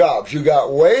two jobs. You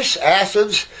got waste,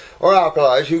 acids or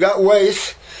alkalis. You got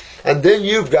waste, and then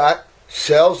you've got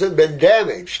cells that have been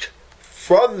damaged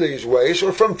from these wastes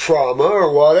or from trauma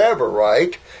or whatever,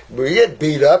 right? We get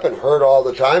beat up and hurt all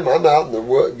the time. I'm out in the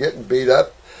wood getting beat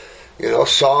up,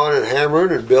 sawing and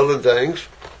hammering and building things.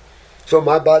 So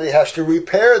my body has to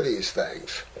repair these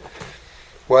things.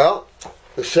 Well,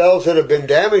 the cells that have been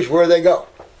damaged, where do they go?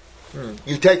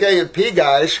 You take A&P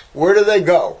guys, where do they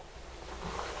go?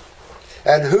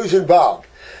 And who's involved?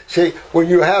 See, when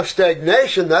you have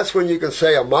stagnation, that's when you can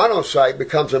say a monocyte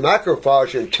becomes a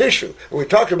macrophage in tissue. And we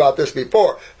talked about this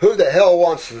before. Who the hell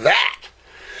wants that?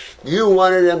 You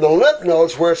want it in the lymph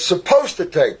nodes where it's supposed to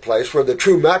take place, where the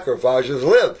true macrophages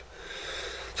live.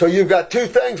 So you've got two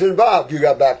things involved. You've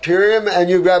got bacterium and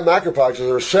you've got macrophages,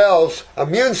 or cells,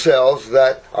 immune cells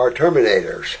that are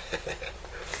terminators.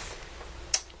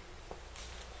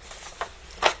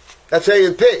 That's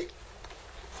A&P.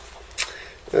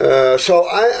 So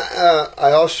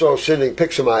I also, sending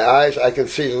pics of my eyes, I can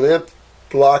see lymph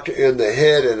blocked in the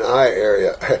head and eye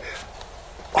area.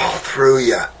 All through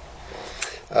you.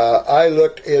 I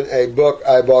looked in a book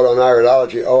I bought on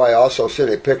iridology. I also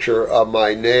sent a picture of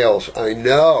my nails. I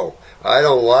know. I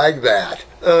don't like that.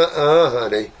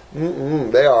 Honey.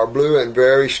 They are blue and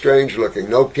very strange looking.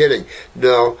 No kidding.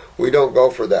 No, we don't go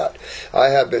for that. I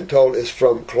have been told it's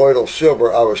from colloidal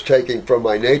silver I was taking from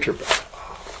my nature.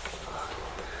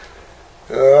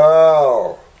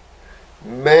 Oh,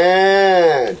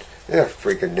 man. They're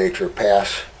freaking nature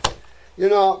pass.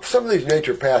 Some of these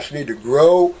nature paths need to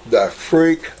grow the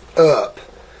freak up.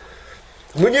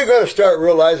 When you're going to start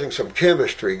realizing some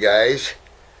chemistry, guys,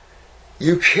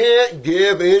 you can't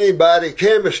give anybody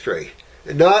chemistry,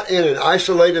 not in an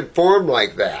isolated form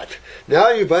like that. Now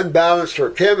you've unbalanced her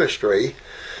chemistry.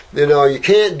 You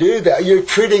can't do that. You're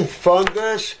treating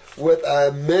fungus with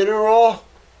a mineral.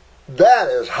 That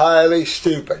is highly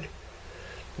stupid.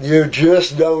 You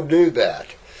just don't do that.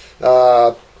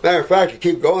 Matter of fact, you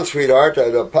keep going, sweetheart,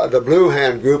 the Blue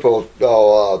Hand group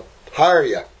will hire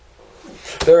you.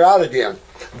 They're out again.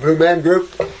 Blue Man group,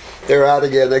 they're out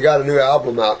again. They got a new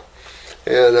album out.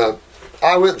 And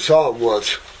I went and saw them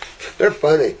once. They're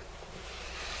funny.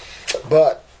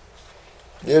 But,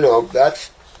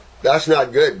 that's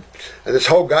not good. And this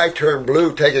whole guy turned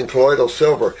blue taking colloidal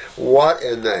silver. What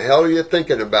in the hell are you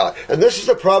thinking about? And this is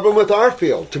the problem with our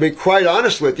field. To be quite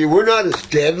honest with you, we're not as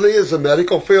deadly as the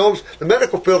medical field. The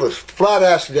medical field is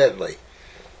flat-ass deadly.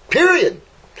 Period.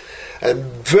 And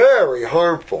very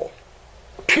harmful.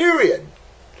 Period.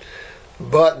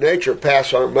 But nature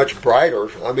paths aren't much brighter.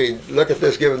 I mean, look at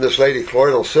this, giving this lady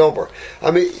colloidal silver.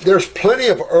 I mean, there's plenty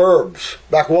of herbs,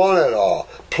 Bacwana et al.,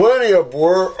 plenty of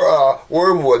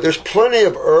wormwood. There's plenty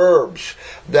of herbs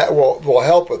that will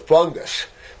help with fungus.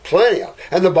 Plenty of.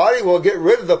 And the body will get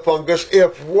rid of the fungus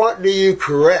if what do you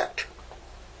correct?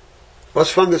 What's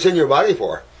fungus in your body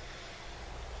for?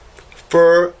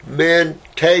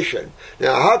 Fermentation.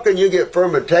 Now, how can you get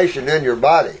fermentation in your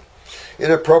body?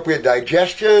 Inappropriate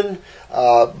digestion,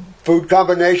 food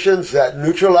combinations that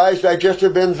neutralize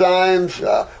digestive enzymes.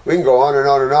 We can go on and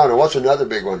on and on. And what's another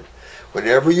big one?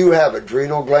 Whenever you have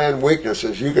adrenal gland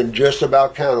weaknesses, you can just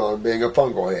about count on being a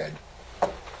fungal head.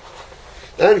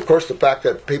 And, of course, the fact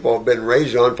that people have been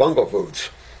raised on fungal foods,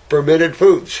 fermented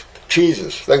foods,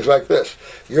 cheeses, things like this.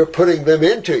 You're putting them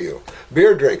into you.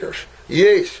 Beer drinkers,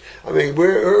 yeast. I mean,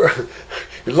 we're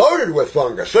loaded with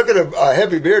fungus. Look at a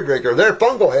heavy beer drinker. They're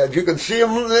fungal heads. You can see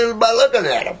them by looking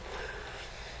at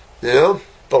them.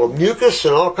 Full of mucus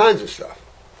and all kinds of stuff.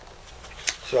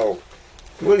 So,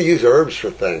 you want to use herbs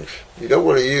for things. You don't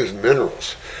want to use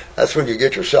minerals. That's when you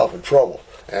get yourself in trouble.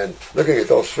 And looking at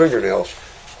those fingernails,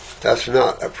 that's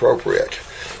not appropriate.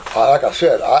 Like I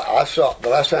said, I saw the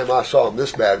last time I saw them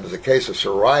this bad was a case of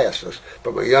psoriasis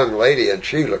from a young lady, and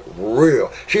she looked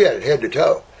real. She had it head to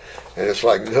toe. And it's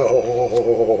like,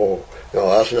 no,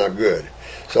 that's not good.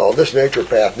 So this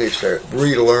naturopath needs to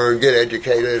relearn, get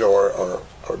educated, or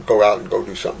go out and go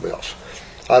do something else.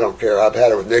 I don't care. I've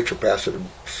had it with naturopaths that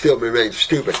still remain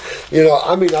stupid.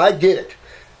 I get it.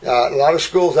 A lot of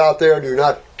schools out there do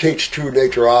not teach true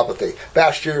naturopathy.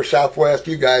 Bastyr, Southwest,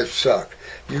 you guys suck.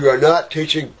 You are not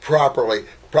teaching proper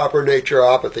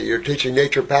naturopathy. You're teaching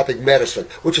naturopathic medicine,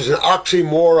 which is an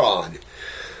oxymoron.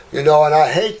 And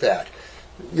I hate that.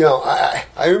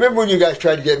 I remember when you guys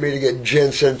tried to get me to get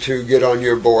Jensen to get on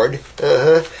your board.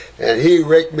 And he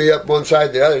raked me up one side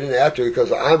and the other. Didn't have to,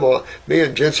 because me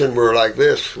and Jensen were like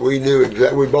this. We knew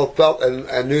we both felt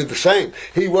and knew the same.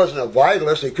 He wasn't a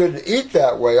vitalist. He couldn't eat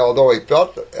that way, although he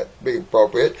felt it being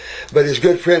appropriate. But his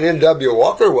good friend N.W.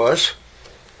 Walker was.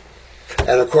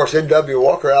 And of course, N.W.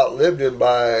 Walker outlived him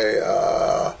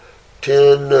by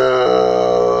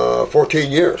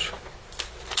 14 years.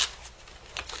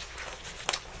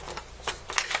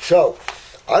 So,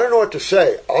 I don't know what to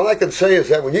say. All I can say is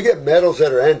that when you get metals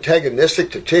that are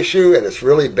antagonistic to tissue and it's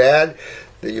really bad,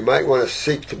 then you might want to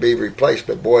seek to be replaced.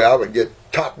 But boy, I would get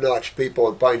top-notch people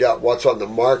and find out what's on the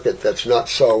market that's not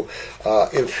so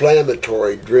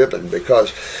inflammatory driven,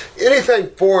 because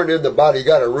anything foreign in the body, you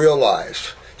got to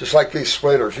realize, just like these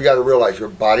splinters, you got to realize your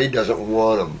body doesn't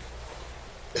want them.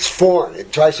 It's foreign.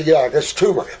 It tries to get out of this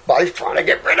tumor. Body's trying to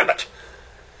get rid of it.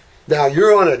 Now,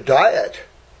 you're on a diet.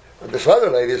 This other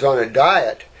lady is on a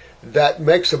diet that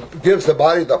gives the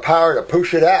body the power to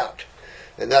push it out.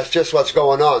 And that's just what's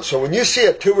going on. So when you see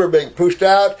a tumor being pushed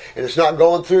out and it's not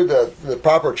going through the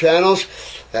proper channels,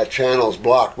 that channel is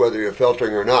blocked whether you're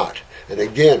filtering or not. And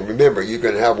again, remember, you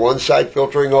can have one side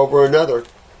filtering over another.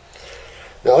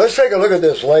 Now let's take a look at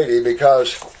this lady,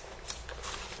 because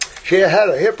she had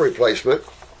a hip replacement.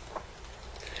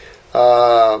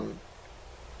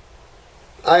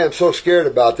 I am so scared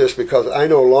about this because I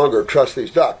no longer trust these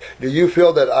docs. Do you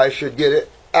feel that I should get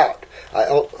it out?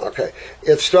 Okay.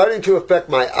 It's starting to affect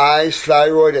my eyes,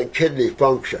 thyroid, and kidney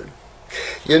function.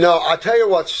 I'll tell you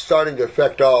what's starting to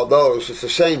affect all those. It's the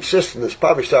same system that's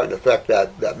probably starting to affect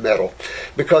that metal.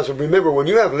 Because remember, when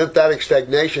you have lymphatic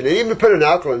stagnation, and even put an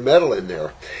alkaline metal in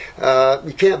there,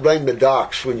 you can't blame the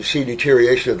docs when you see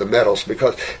deterioration of the metals.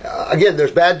 Because, again,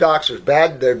 there's bad docs, there's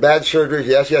bad surgeries,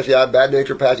 yes, bad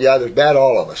naturopaths, there's bad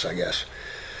all of us, I guess.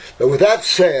 But with that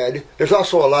said, there's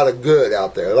also a lot of good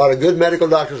out there. A lot of good medical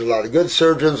doctors, a lot of good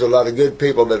surgeons, a lot of good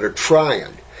people that are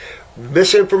trying.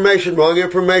 Misinformation, wrong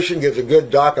information gives a good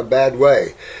doc a bad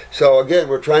way. So again,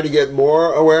 we're trying to get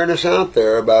more awareness out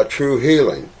there about true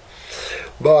healing.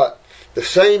 But the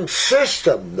same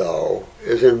system, though,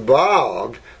 is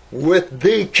involved with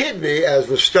the kidney as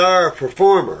the star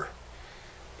performer.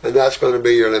 And that's going to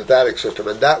be your lymphatic system.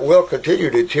 And that will continue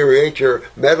to deteriorate your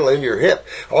metal in your hip.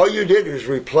 All you did is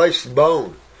replace the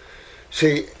bone.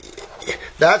 See,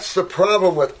 that's the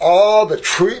problem with all the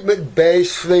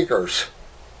treatment-based thinkers.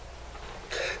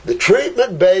 The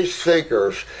treatment-based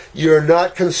thinkers, you're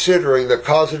not considering the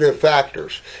causative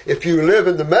factors. If you live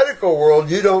in the medical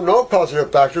world, you don't know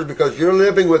causative factors because you're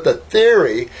living with a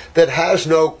theory that has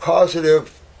no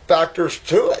causative factors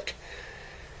to it.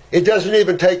 It doesn't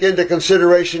even take into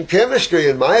consideration chemistry,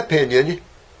 in my opinion.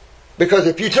 Because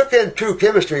if you took in true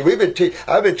chemistry,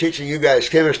 I've been teaching you guys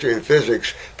chemistry and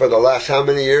physics for the last how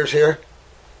many years here?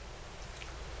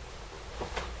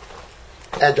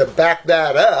 And to back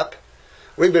that up,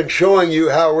 we've been showing you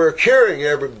how we're curing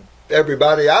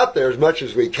everybody out there as much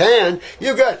as we can.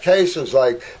 You've got cases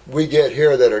like we get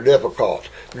here that are difficult.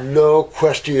 No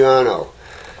questionano.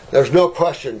 There's no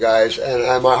question, guys,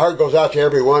 and my heart goes out to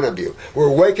every one of you.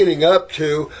 We're waking up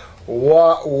to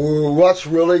what's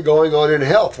really going on in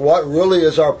health, what really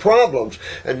is our problems.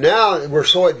 And now we're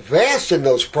so advanced in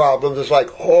those problems, it's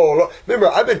like,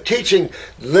 remember, I've been teaching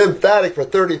lymphatic for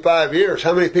 35 years.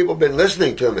 How many people have been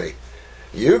listening to me?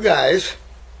 You guys.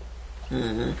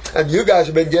 Mm-hmm. And you guys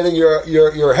have been getting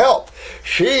your help.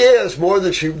 She is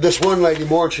this one lady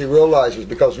more than she realizes,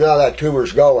 because now that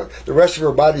tumor's going. The rest of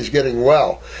her body's getting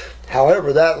well.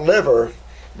 However, that liver,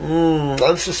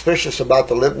 I'm suspicious about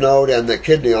the lymph node and the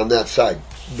kidney on that side.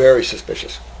 Very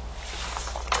suspicious.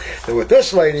 And with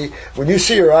this lady, when you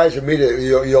see her eyes immediately,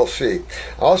 you'll see.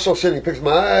 Also sending pictures of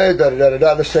my eyes,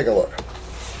 Let's take a look.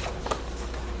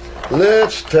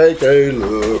 Let's take a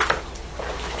look.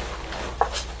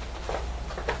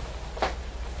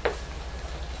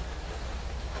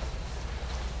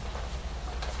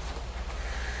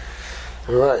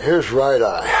 All right, here's right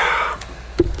eye.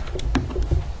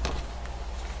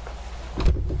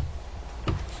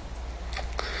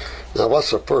 Now,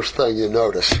 what's the first thing you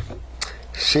notice?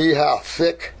 See how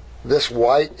thick this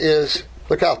white is?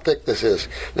 Look how thick this is.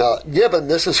 Now, given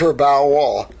this is her bowel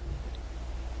wall,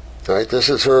 All right, this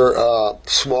is her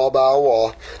small bowel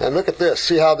wall. And look at this.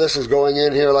 See how this is going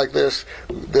in here like this?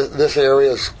 This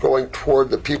area is going toward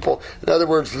the pupil. In other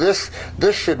words, this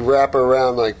should wrap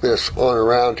around like this on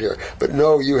around here. But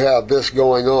no, you have this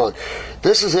going on.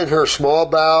 This is in her small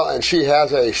bowel, and she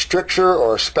has a stricture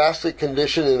or a spastic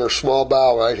condition in her small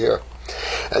bowel right here.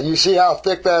 And you see how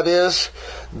thick that is?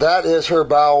 That is her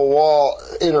bowel wall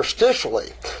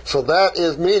interstitially. So that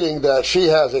is meaning that she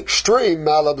has extreme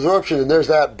malabsorption, and there's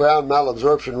that brown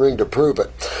malabsorption ring to prove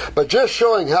it. But just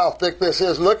showing how thick this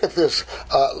is, look at this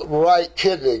right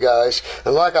kidney, guys.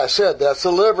 And like I said, that's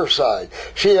the liver side.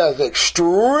 She has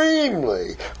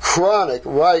extremely chronic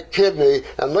right kidney,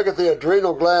 and look at the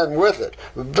adrenal gland with it.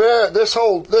 This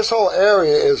whole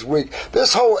area is weak.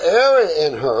 This whole area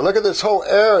in her, look at this whole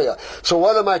area. So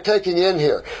what am I taking in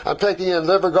here? I'm taking in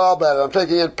liver, gallbladder, I'm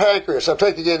taking in pancreas, I'm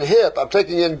taking in hip, I'm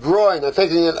taking in groin, I'm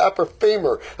taking in upper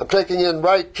femur, I'm taking in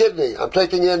right kidney, I'm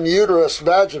taking in uterus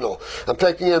vaginal, I'm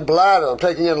taking in bladder, I'm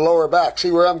taking in lower back. See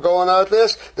where I'm going out with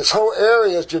this? This whole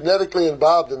area is genetically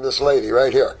involved in this lady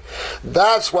right here.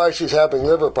 That's why she's having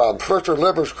liver problems. First, her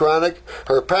liver's chronic,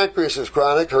 her pancreas is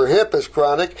chronic, her hip is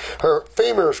chronic, her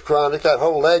femur is chronic, that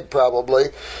whole leg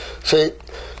probably. See?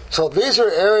 So these are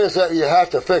areas that you have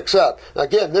to fix up.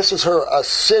 Again, this is her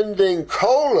ascending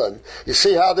colon. You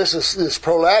see how this is this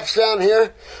prolapse down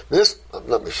here?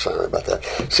 Sorry about that.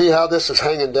 See how this is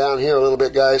hanging down here a little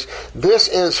bit, guys? This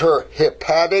is her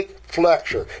hepatic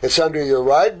flexure. It's under your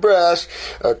right breast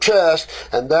or chest,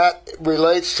 and that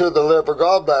relates to the liver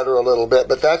gallbladder a little bit,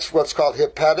 but that's what's called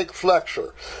hepatic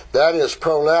flexure. That is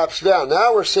prolapse down.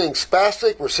 Now we're seeing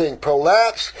spastic, we're seeing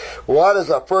prolapse. What is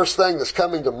the first thing that's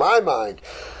coming to my mind?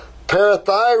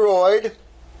 Parathyroid,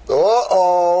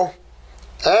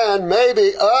 and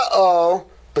maybe,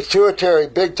 pituitary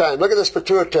big time. Look at this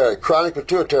pituitary, chronic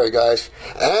pituitary, guys,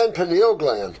 and pineal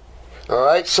gland. All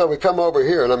right, so we come over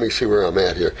here. Let me see where I'm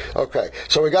at here. Okay,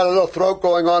 so we got a little throat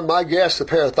going on. My guess, the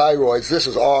parathyroids, this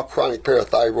is all chronic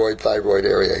thyroid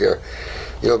area here.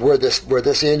 You know, where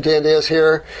this indent is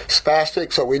here,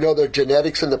 spastic, so we know there's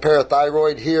genetics in the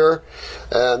parathyroid here.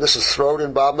 And this is throat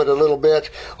involvement a little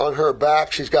bit. On her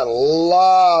back, she's got a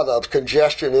lot of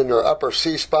congestion in her upper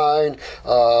C-spine,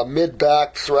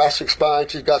 mid-back, thoracic spine.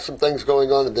 She's got some things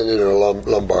going on, and then in her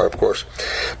lumbar, of course.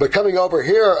 But coming over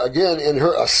here, again, in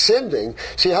her ascending,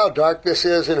 see how dark this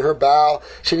is in her bowel?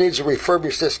 She needs to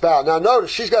refurbish this bowel. Now notice,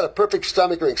 she's got a perfect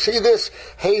stomach ring. See this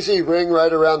hazy ring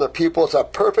right around the pupil? It's a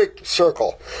perfect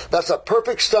circle. That's a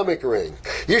perfect stomach ring.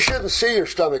 You shouldn't see your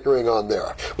stomach ring on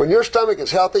there. When your stomach is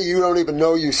healthy, you don't even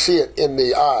know you see it in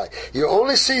the eye. You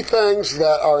only see things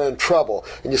that are in trouble.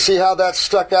 And you see how that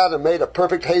stuck out and made a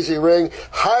perfect hazy ring?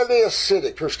 Highly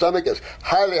acidic. Her stomach is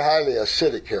highly, highly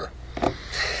acidic here.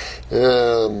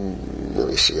 Let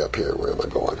me see up here. Where am I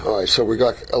going? All right, so we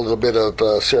got a little bit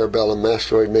of cerebellum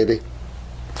mastoid maybe.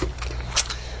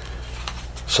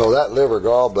 So that liver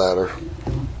gallbladder.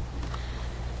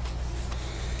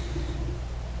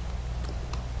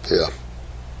 Yeah.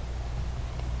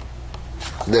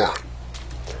 Now,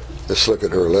 let's look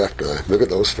at her left eye. Look at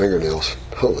those fingernails.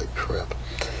 Holy crap.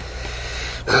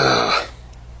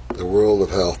 The world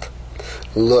of health.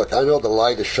 Look, I know the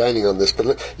light is shining on this, but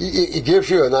look, it gives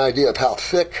you an idea of how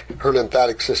thick her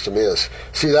lymphatic system is.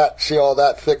 See that? See all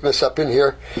that thickness up in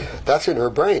here? That's in her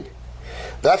brain.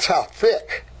 That's how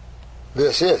thick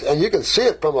this is. And you can see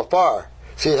it from afar.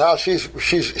 See how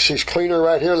she's cleaner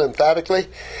right here lymphatically?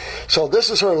 So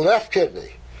this is her left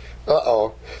kidney.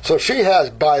 So she has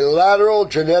bilateral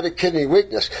genetic kidney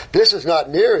weakness. This is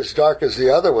not near as dark as the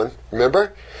other one,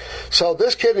 remember? So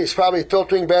this kidney is probably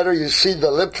filtering better. You see the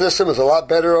lymph system is a lot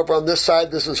better over on this side.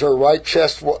 This is her right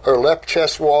chest, her left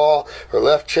chest wall, her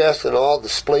left chest, and all the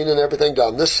spleen and everything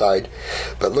down this side.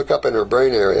 But look up in her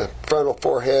brain area, frontal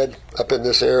forehead, up in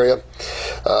this area,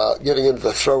 getting into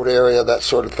the throat area, that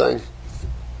sort of thing.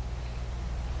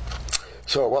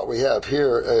 So what we have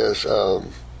here is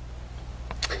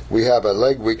we have a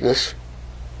leg weakness,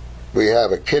 we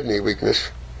have a kidney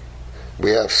weakness,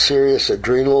 we have serious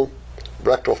adrenal,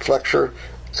 rectal flexure,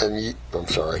 and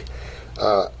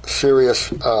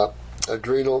serious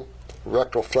adrenal,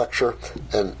 rectal flexure,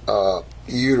 and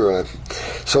uterine.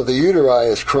 So the uteri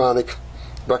is chronic,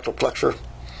 rectal flexure,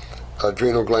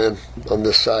 adrenal gland on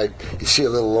this side. You see a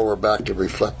little lower back to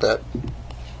reflect that.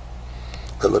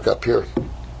 But look up here.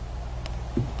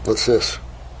 What's this?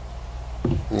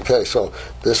 Okay, so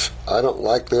this, I don't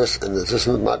like this, and this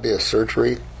might be a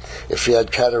surgery. If she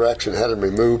had cataracts and had them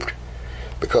removed,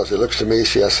 because it looks to me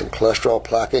she has some cholesterol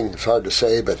plaquing. It's hard to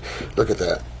say, but look at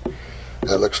that.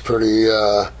 That looks pretty,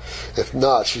 if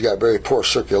not, she's got very poor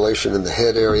circulation in the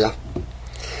head area.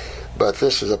 but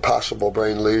this is a possible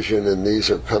brain lesion, and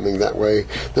these are coming that way.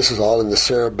 This is all in the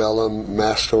cerebellum,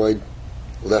 mastoid,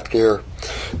 left ear.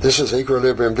 This is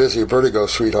equilibrium, dizzy, vertigo,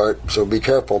 sweetheart, so be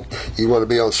careful. You want to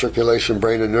be on circulation,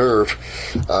 brain, and nerve.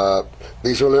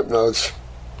 These are lymph nodes.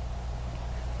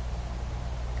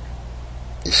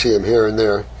 You see them here and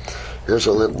there. Here's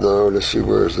a lymph node. Let's see,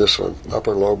 where is this one?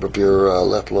 Upper lobe of your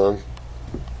left lung.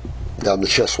 Down the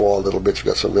chest wall a little bit, you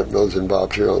got some lymph nodes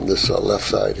involved here on this left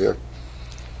side here.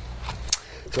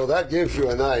 So that gives you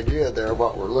an idea there of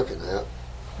what we're looking at.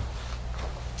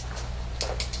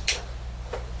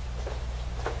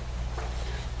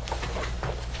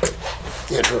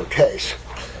 In her case.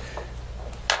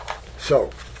 So,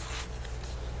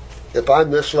 if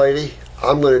I'm this lady,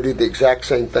 I'm going to do the exact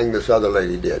same thing this other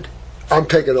lady did. I'm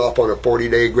taking off on a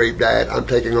 40-day grape diet. I'm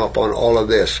taking off on all of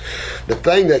this. The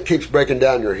thing that keeps breaking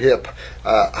down your hip,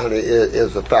 honey,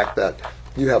 is the fact that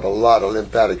you have a lot of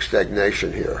lymphatic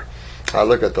stagnation here. I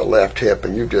look at the left hip,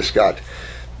 and you've just got,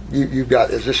 you've got,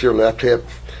 is this your left hip?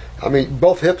 I mean,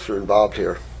 both hips are involved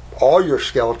here. All your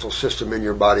skeletal system in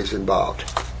your body's involved.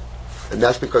 And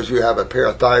that's because you have a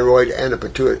parathyroid and a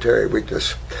pituitary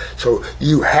weakness. So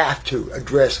you have to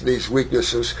address these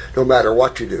weaknesses no matter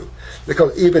what you do.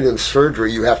 Because even in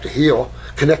surgery, you have to heal.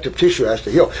 Connective tissue has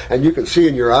to heal. And you can see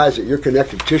in your eyes that your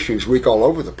connective tissue is weak all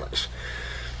over the place.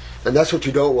 And that's what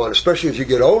you don't want, especially as you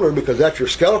get older, because that's your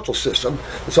skeletal system.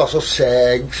 It's also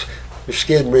sags, your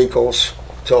skin wrinkles.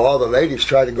 So all the ladies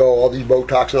try to go all these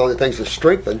Botox and all the things to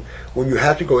strengthen, when you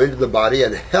have to go into the body,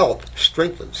 and health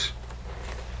strengthens.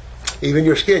 Even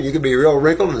your skin, you can be real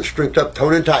wrinkled and stripped up,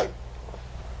 tone and tight.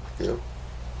 You know,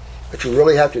 but you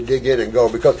really have to dig in and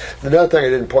go, because another thing I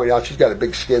didn't point out, she's got a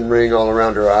big skin ring all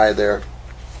around her eye there.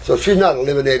 So she's not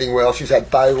eliminating well. She's had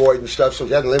thyroid and stuff, so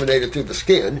she had eliminated through the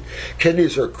skin.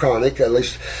 Kidneys are chronic, at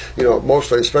least, you know,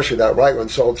 mostly, especially that right one.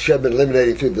 So she had been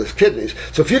eliminating through the kidneys.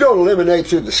 So if you don't eliminate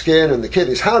through the skin and the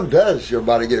kidneys, how does your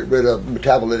body get rid of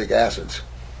metabolitic acids?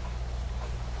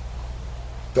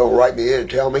 Don't write me in and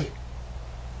tell me.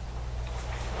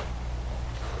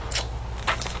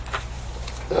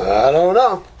 I don't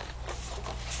know.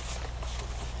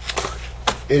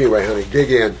 Anyway, honey,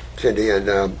 dig in, Cindy,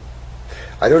 and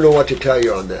I don't know what to tell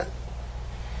you on that.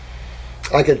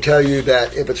 I can tell you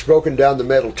that if it's broken down the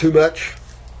metal too much,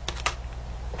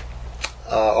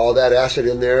 all that acid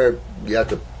in there, you have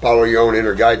to follow your own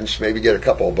inner guidance, maybe get a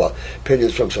couple of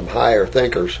opinions from some higher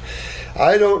thinkers.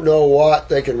 I don't know what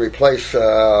they can replace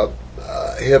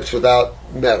hips without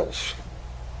metals.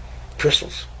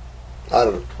 Crystals. I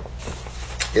don't know.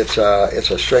 It's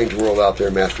a strange world out there,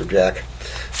 Master Jack,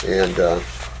 and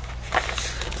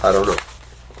I don't know.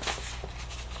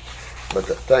 But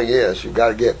the thing is, you've got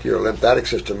to get your lymphatic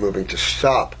system moving to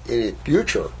stop any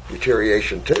future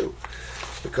deterioration too.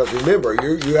 Because remember,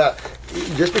 you have,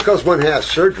 just because one has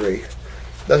surgery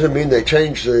doesn't mean they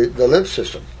change the lymph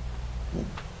system.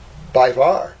 By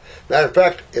far. Matter of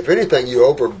fact, if anything, you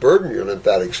overburden your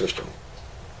lymphatic system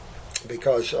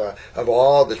because of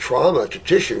all the trauma to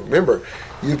tissue. Remember,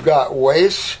 you've got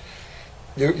waste,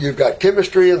 you've got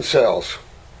chemistry and cells.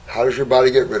 How does your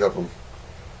body get rid of them?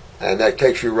 And that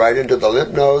takes you right into the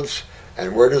lymph nodes.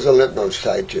 And where does the lymph nodes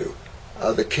tied to?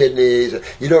 The kidneys.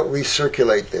 You don't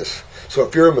recirculate this. So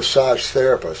if you're a massage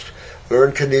therapist,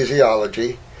 learn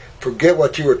kinesiology. Forget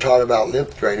what you were taught about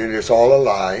lymph draining. It's all a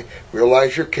lie.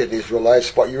 Realize your kidneys.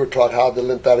 Realize what you were taught, how the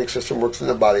lymphatic system works in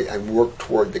the body, and work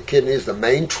toward the kidneys, the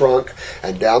main trunk,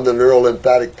 and down the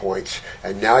neurolymphatic points.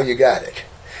 And now you got it.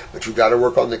 But you've got to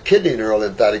work on the kidney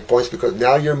neurolymphatic points, because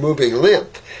now you're moving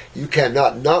lymph. You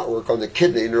cannot not work on the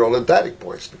kidney neurolymphatic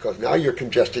points, because now you're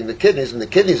congesting the kidneys, and the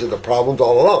kidneys are the problems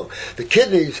all along. The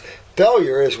kidneys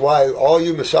failure is why all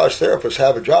you massage therapists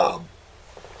have a job.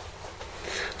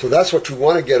 So that's what you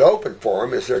want to get open for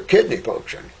them, is their kidney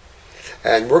function.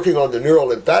 And working on the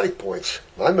neurolymphatic points,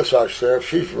 my massage therapist,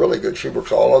 she's really good. She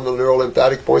works all on the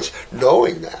neurolymphatic points,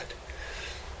 knowing that.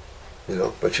 You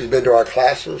know, but she's been to our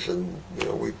classes, and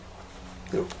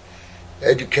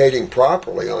educating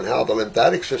properly on how the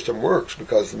lymphatic system works,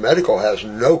 because the medical has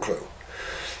no clue.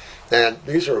 And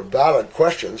these are valid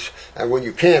questions, and when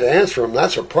you can't answer them,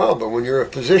 that's a problem when you're a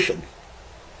physician.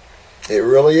 It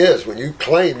really is. When you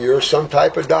claim you're some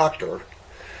type of doctor,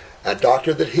 a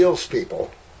doctor that heals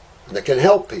people, and that can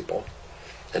help people,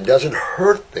 and doesn't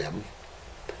hurt them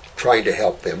trying to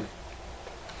help them,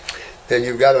 then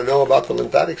you've got to know about the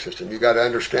lymphatic system. You've got to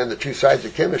understand the two sides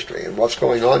of chemistry and what's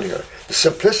going on here. The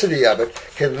simplicity of it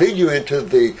can lead you into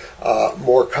the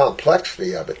more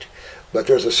complexity of it. But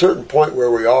there's a certain point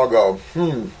where we all go,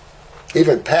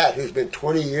 even Pat, who's been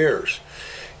 20 years,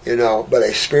 but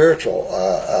a spiritual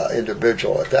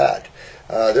individual at that,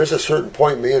 there's a certain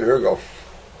point me and her go,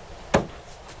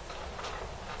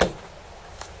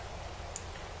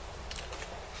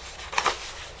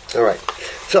 all right.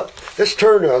 So let's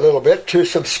turn a little bit to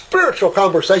some spiritual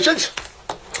conversations,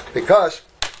 because,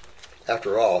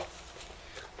 after all,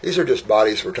 these are just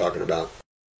bodies we're talking about.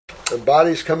 And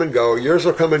bodies come and go. Yours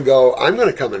will come and go. I'm going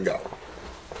to come and go.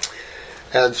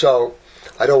 And so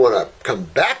I don't want to come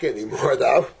back anymore,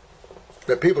 though.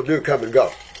 But people do come and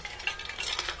go.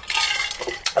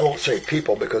 I won't say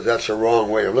people because that's the wrong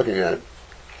way of looking at it.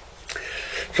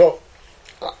 So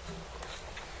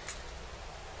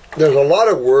there's a lot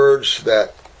of words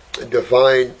that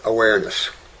define awareness.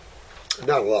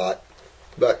 Not a lot,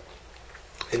 but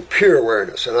in pure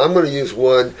awareness. And I'm going to use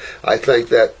one, I think,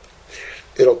 that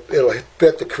it'll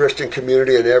fit the Christian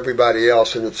community and everybody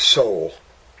else, and it's soul.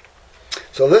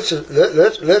 So let's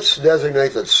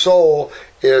designate that soul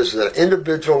is the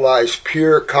individualized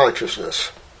pure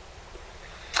consciousness.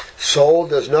 Soul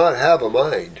does not have a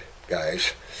mind,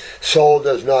 guys. Soul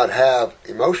does not have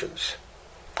emotions.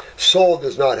 Soul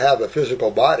does not have a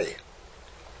physical body.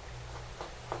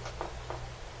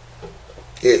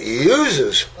 It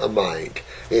uses a mind.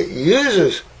 It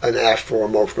uses an astral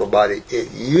emotional body.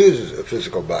 It uses a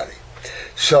physical body.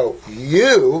 So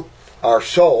you are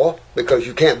soul, because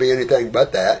you can't be anything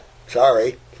but that.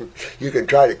 Sorry. You can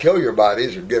try to kill your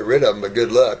bodies or get rid of them, but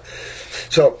good luck.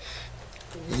 So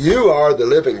you are the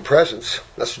living presence.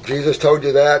 That's Jesus told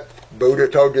you that. Buddha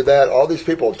told you that. All these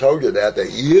people told you that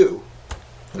you,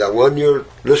 the one you're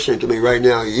listening to me right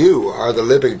now, you are the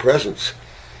living presence.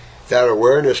 That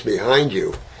awareness behind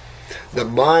you. The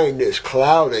mind is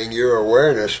clouding your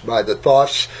awareness by the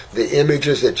thoughts, the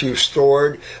images that you've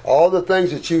stored, all the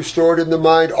things that you've stored in the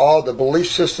mind, all the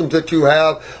belief systems that you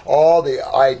have, all the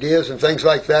ideas and things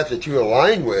like that that you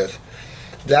align with.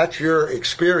 That's your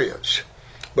experience.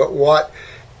 But what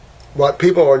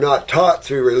people are not taught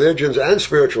through religions and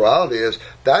spirituality is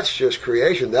that's just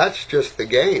creation. That's just the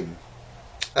game.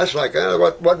 That's like,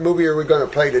 what movie are we going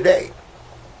to play today?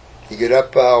 You get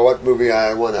up, what movie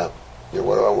I want to,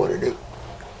 what do I want to do?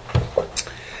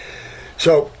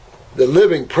 So the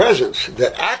living presence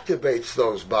that activates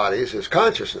those bodies is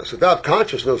consciousness. Without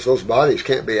consciousness, those bodies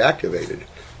can't be activated.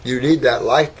 You need that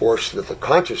life force that the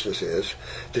consciousness is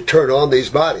to turn on these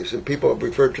bodies. And people have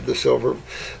referred to the silver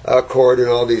cord and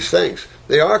all these things.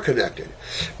 They are connected.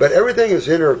 But everything is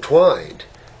intertwined.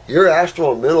 Your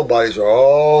astral and mental bodies are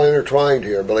all intertwined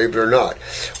here, believe it or not.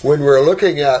 When we're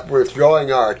looking at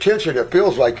withdrawing our attention, it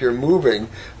feels like you're moving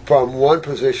from one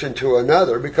position to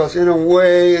another, because in a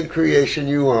way, in creation,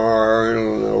 you are,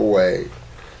 in a way.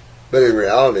 But in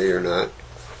reality, you're not.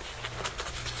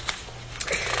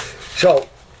 So,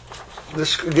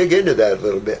 let's dig into that a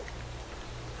little bit.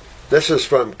 This is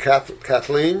from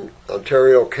Kathleen,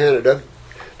 Ontario, Canada.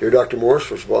 Dear Dr. Morse,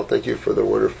 first of all, thank you for the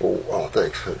wonderful,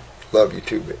 thanks. Love you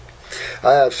too.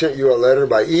 I have sent you a letter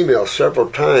by email several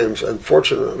times.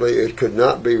 Unfortunately, it could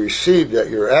not be received at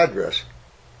your address.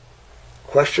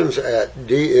 Questions at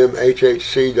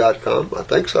dmhhc.com. I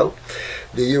think so.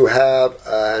 Do you have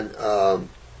an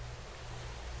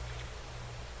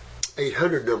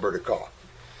 800 number to call?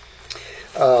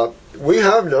 We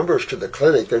have numbers to the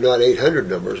clinic. They're not 800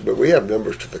 numbers, but we have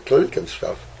numbers to the clinic and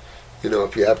stuff. You know,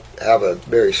 if you have a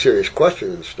very serious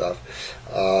question and stuff.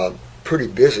 Pretty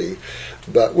busy,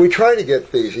 but we try to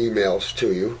get these emails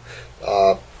to you.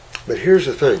 But here's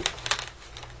the thing.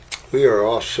 We are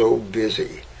all so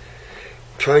busy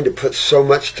trying to put so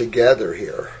much together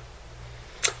here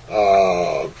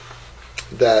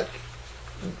that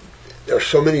there are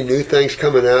so many new things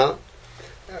coming out.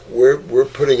 We're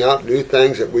putting out new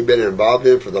things that we've been involved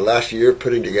in for the last year,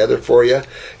 putting together for you.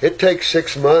 It takes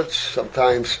 6 months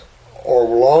sometimes or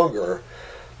longer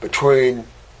between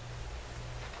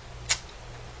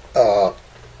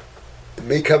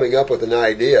me coming up with an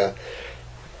idea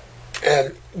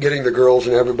and getting the girls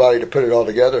and everybody to put it all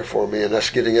together for me, and us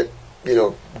getting it,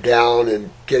 down and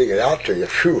getting it out to you.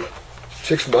 Phew,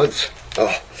 6 months.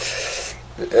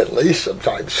 At least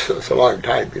sometimes. It's a long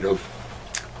time,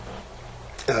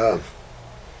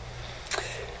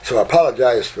 So I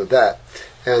apologize for that.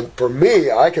 And for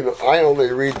me, I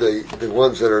only read the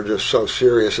ones that are just so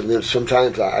serious, and then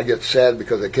sometimes I get sad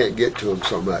because I can't get to them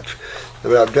so much.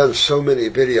 But I've done so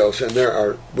many videos, and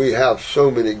we have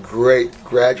so many great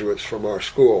graduates from our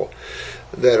school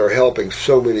that are helping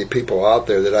so many people out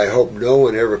there that I hope no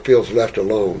one ever feels left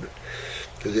alone.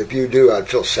 Because if you do, I'd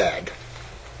feel sad.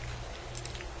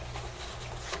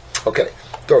 Okay,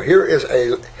 so here is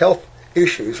a health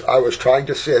issues I was trying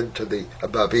to send to the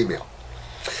above email.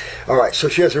 All right, so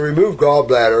she has a removed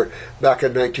gallbladder back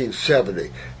in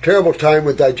 1970. Terrible time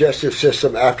with digestive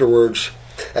system afterwards.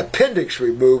 appendix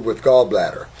removed with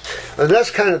gallbladder. And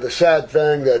that's kind of the sad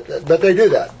thing, but they do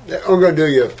that. I'm going to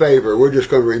do you a favor. We're just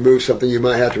going to remove something you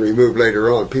might have to remove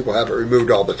later on. People have it removed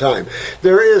all the time.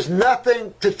 There is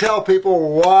nothing to tell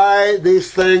people why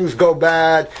these things go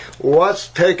bad, what's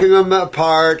taking them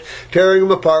apart, tearing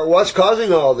them apart, what's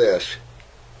causing all this.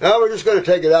 Now we're just going to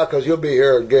take it out because you'll be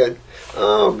here again.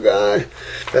 Oh, God.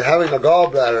 But having a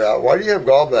gallbladder out. Why do you have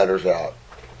gallbladders out?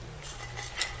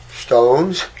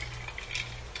 Stones.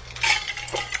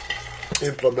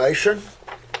 Inflammation.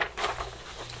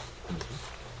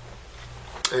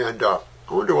 And I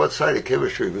wonder what side of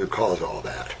chemistry would cause all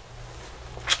that.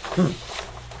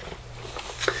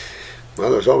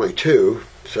 Well, there's only two,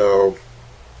 so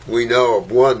we know of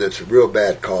one that's a real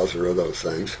bad causer of those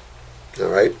things. All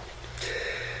right?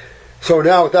 So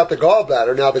now without the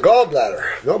gallbladder,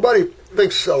 nobody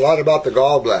thinks a lot about the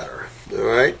gallbladder. All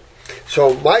right?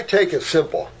 So my take is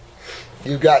simple.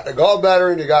 You've got the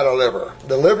gallbladder and you got a liver.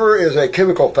 The liver is a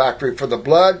chemical factory for the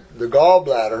blood. The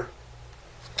gallbladder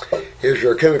is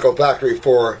your chemical factory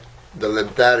for the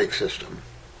lymphatic system.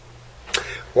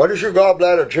 What does your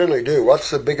gallbladder generally do? What's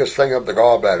the biggest thing of the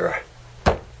gallbladder?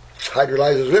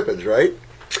 Hydrolyzes lipids, right?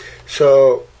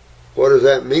 So what does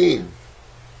that mean?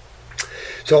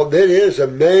 So that is a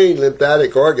main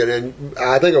lymphatic organ, and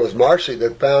I think it was Marcy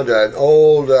that found an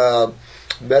old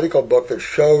medical book that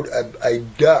showed a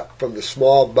duct from the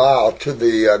small bowel to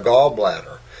the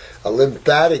gallbladder, a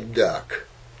lymphatic duct,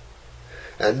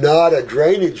 and not a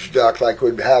drainage duct like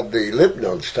would have the lymph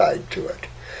nodes tied to it.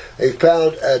 They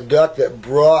found a duct that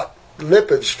brought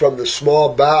lipids from the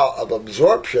small bowel of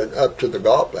absorption up to the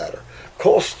gallbladder.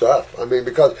 Cool stuff. I mean,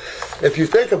 because if you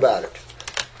think about it,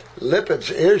 lipids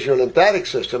is your lymphatic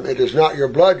system. It is not your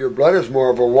blood. Your blood is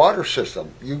more of a water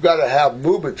system. You've got to have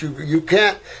movement. You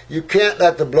can't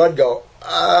let the blood go,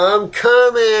 I'm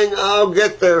coming, I'll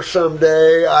get there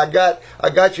someday. I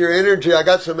got your energy. I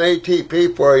got some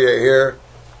ATP for you here.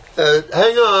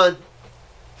 Hang on.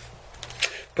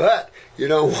 But you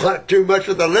don't want too much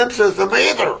of the lymph system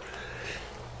either.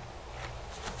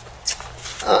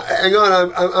 Hang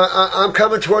on, I'm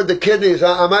coming toward the kidneys.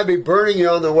 I might be burning you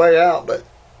on the way out, but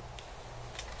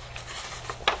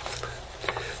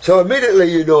so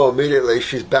immediately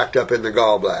she's backed up in the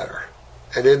gallbladder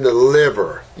and in the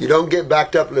liver. You don't get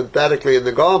backed up lymphatically in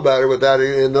the gallbladder without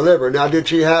it in the liver. Now, did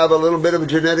she have a little bit of a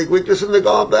genetic weakness in the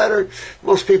gallbladder?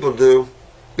 Most people do.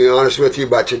 Be honest with you,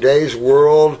 by today's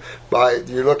world,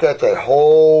 you look at the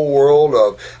whole world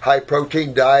of high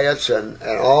protein diets and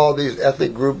all these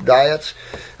ethnic group diets,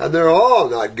 and they're all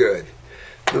not good.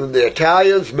 The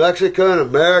Italians, Mexican,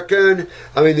 American,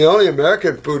 I mean, the only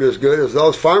American food is good is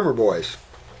those farmer boys.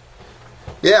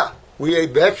 Yeah, we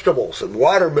ate vegetables and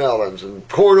watermelons and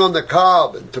corn on the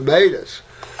cob and tomatoes.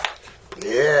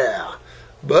 Yeah,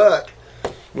 but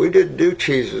we didn't do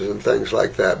cheeses and things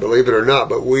like that, believe it or not,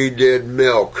 but we did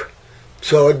milk.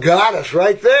 So it got us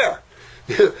right there.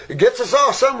 It gets us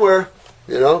all somewhere,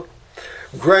 you know.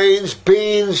 Grains,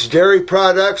 beans, dairy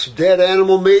products, dead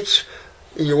animal meats.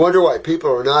 You wonder why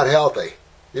people are not healthy.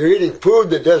 You're eating food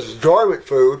that does dormant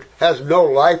food, has no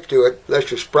life to it,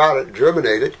 unless you sprout it and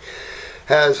germinate it.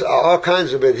 Has all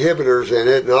kinds of inhibitors in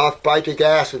it, and all phytic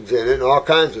acids in it, and all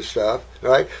kinds of stuff,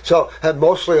 right? So, and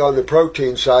mostly on the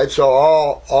protein side, so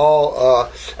all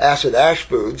acid ash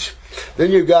foods.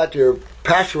 Then you've got your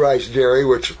pasteurized dairy,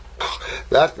 which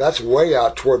that's way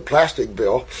out toward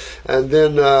Plasticville. And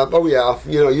then,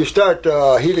 you start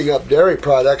heating up dairy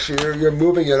products, you're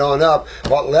moving it on up.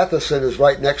 Well, lecithin is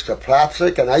right next to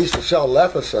plastic, and I used to sell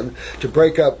lecithin to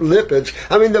break up lipids.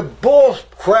 I mean, the bull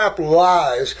crap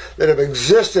lies that have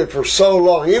existed for so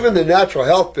long, even the natural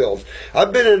health field.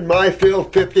 I've been in my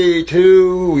field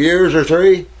 52 years or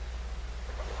 3.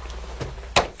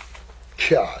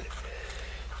 God.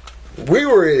 We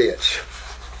were idiots.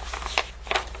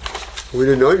 We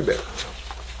didn't know any better.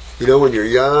 You know, when you're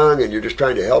young and you're just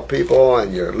trying to help people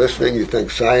and you're listening, you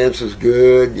think science is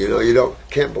good. You know,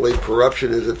 can't believe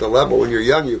corruption is at the level. When you're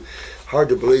young, hard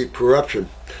to believe corruption.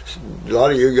 A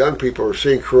lot of you young people are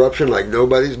seeing corruption like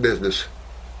nobody's business.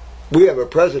 We have a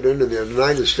president in the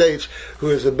United States who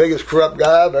is the biggest corrupt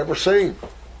guy I've ever seen.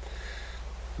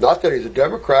 Not that he's a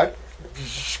Democrat.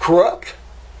 He's corrupt.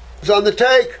 He's on the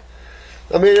take.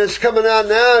 I mean, it's coming out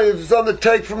now. It's on the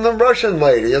take from the Russian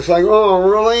lady. It's like, oh,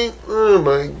 really? Oh,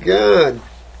 my God.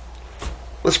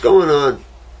 What's going on?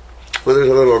 Well, there's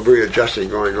a little readjusting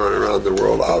going on around the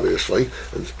world, obviously.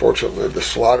 Unfortunately, the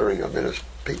slaughtering of innocent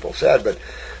people sad, but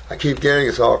I keep getting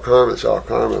it's all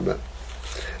karma, but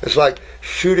it's like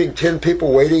shooting 10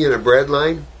 people waiting in a bread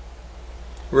line.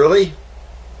 Really?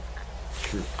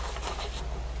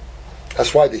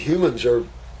 That's why the humans are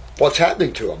what's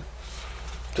happening to them.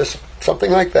 Just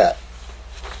something like that.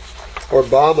 Or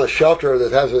bomb a shelter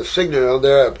that has a signet on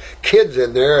there of kids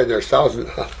in there, and there's thousands.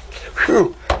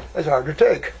 Whew, that's hard to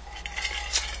take.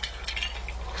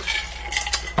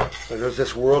 And there's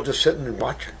this world just sitting and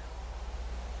watching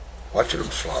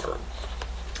them slaughter them.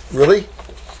 Really?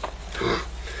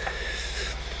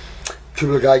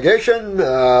 Chublagation,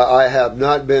 I have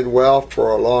not been well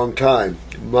for a long time.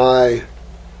 My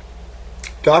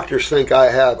doctors think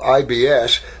I have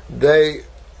IBS. They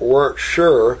weren't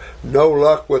sure. No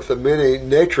luck with the many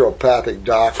naturopathic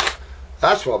docs.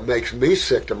 That's what makes me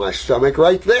sick to my stomach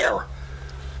right there.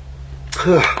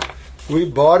 We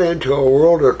bought into a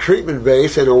world of treatment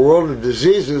base and a world of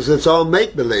diseases that's all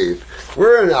make-believe.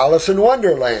 We're in Alice in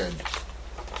Wonderland.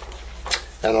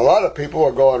 And a lot of people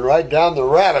are going right down the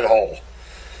rabbit hole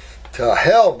to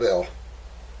Hellville.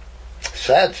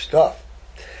 Sad stuff.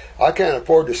 I can't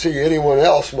afford to see anyone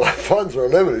else. My funds are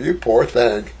limited. You poor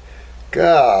thing.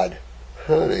 God,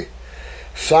 honey.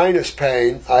 Sinus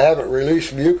pain. I haven't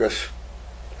released mucus.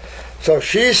 So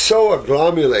she's so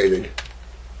agglomerated,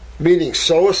 meaning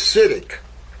so acidic,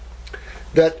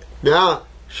 that now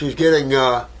she's getting,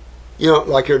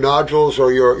 like your nodules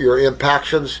or your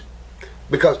impactions.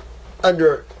 Because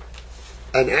under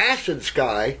an acid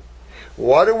sky,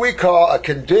 what do we call a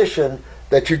condition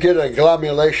that you get an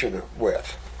agglomeration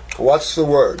with? What's the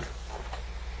word?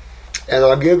 And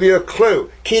I'll give you a clue.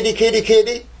 Kitty, kitty,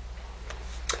 kitty.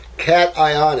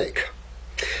 Cationic.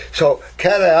 So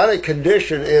cationic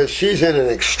condition is she's in an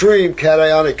extreme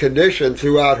cationic condition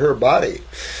throughout her body.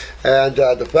 And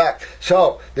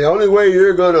so the only way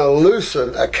you're going to loosen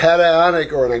a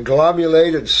cationic or an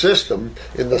agglomerated system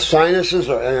in the sinuses,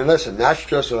 and listen, that's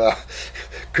just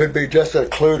could be just a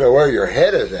clue to where your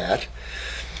head is at,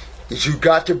 is you've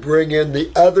got to bring in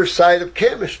the other side of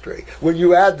chemistry. When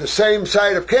you add the same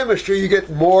side of chemistry, you get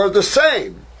more of the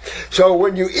same. So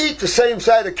when you eat the same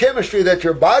side of chemistry that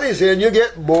your body's in, you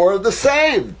get more of the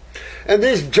same. And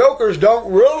these jokers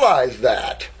don't realize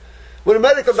that. When a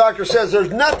medical doctor says there's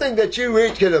nothing that you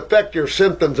eat can affect your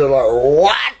symptoms, they're like,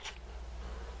 what?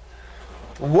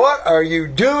 What are you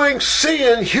doing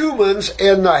seeing humans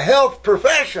in the health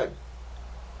profession?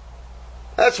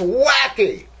 That's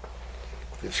wacky.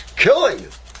 It's killing.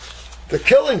 The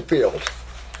killing field.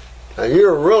 And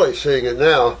you're really seeing it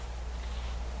now.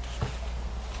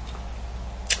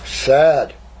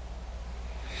 Sad.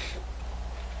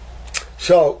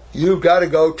 So you've got to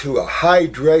go to a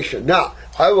hydration. Now,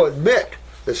 I will admit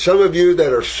that some of you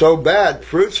that are so bad,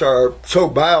 fruits are so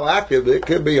bioactive, it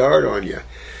could be hard on you.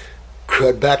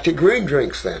 Cut back to green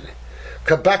drinks then.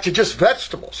 Cut back to just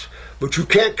vegetables. But you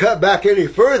can't cut back any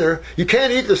further. You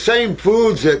can't eat the same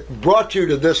foods that brought you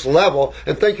to this level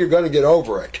and think you're going to get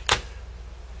over it.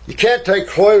 You can't take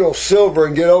colloidal silver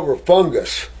and get over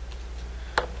fungus.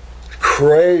 It's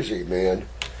crazy, man.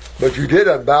 But you did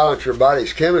unbalance your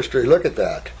body's chemistry. Look at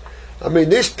that. I mean,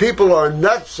 these people are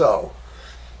nutso.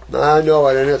 I know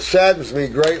it, and it saddens me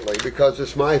greatly because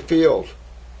it's my field.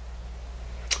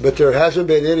 But there hasn't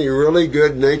been any really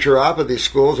good naturopathy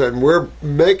schools, and we're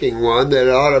making one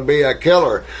that ought to be a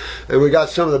killer. And we got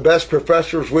some of the best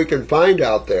professors we can find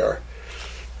out there.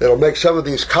 That'll make some of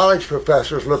these college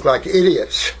professors look like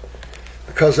idiots,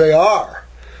 because they are.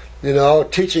 You know,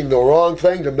 teaching the wrong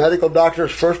thing to medical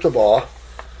doctors, first of all.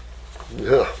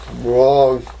 Yeah,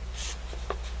 wrong.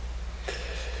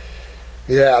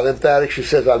 Yeah, lymphatic, she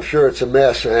says, I'm sure it's a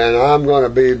mess, and I'm going to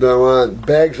be the one.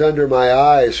 Bags under my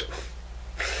eyes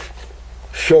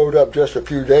showed up just a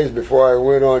few days before I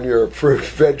went on your fruit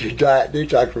veggie diet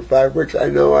detox for 5 weeks. I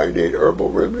know I need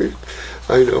herbal remedies.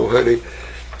 I know, honey.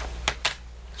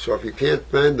 So if you can't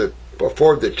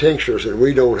afford the tinctures, and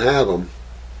we don't have them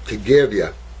to give you,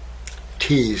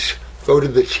 teas. Go to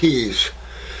the teas.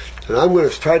 And I'm going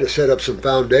to try to set up some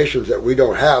foundations that we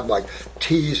don't have, like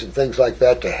teas and things like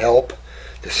that, to help,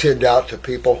 to send out to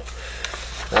people.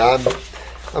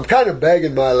 I'm kind of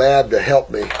begging my lab to help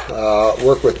me,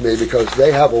 work with me, because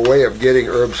they have a way of getting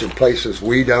herbs in places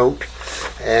we don't,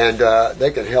 and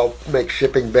they can help make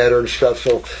shipping better and stuff.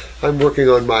 So I'm working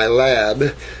on my lab,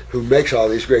 who makes all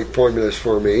these great formulas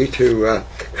for me, to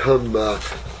come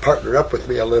partner up with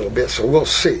me a little bit. So we'll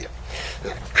see.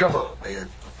 Now, come on, man.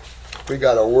 We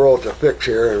got a world to fix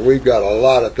here, and we've got a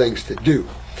lot of things to do.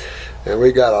 And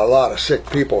we got a lot of sick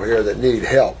people here that need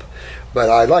help. But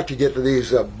I'd like to get to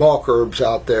these bulk herbs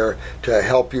out there to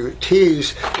help you.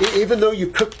 Teas, even though you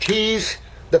cook teas,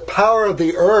 the power of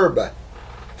the herb.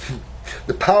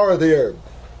 The power of the herb.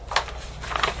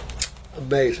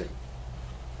 Amazing.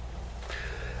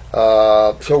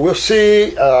 So we'll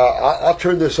see. I'll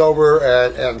turn this over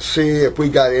and see if we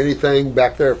got anything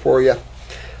back there for you.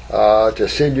 to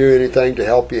send you anything to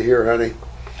help you here, honey.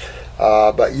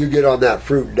 But you get on that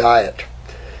fruit diet.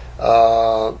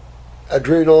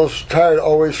 Adrenals, tired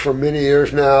always for many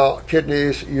years now.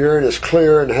 Kidneys, urine is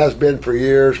clear and has been for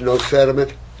years. No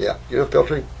sediment. Yeah,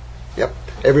 filtering. Yep.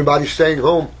 Everybody's staying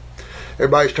home.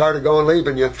 Everybody's tired of going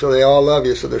leaving you, so they all love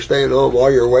you, so they're staying home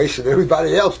while you're wasting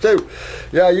everybody else too.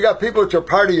 Yeah, you got people at your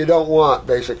party you don't want,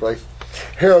 basically.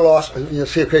 Hair loss. You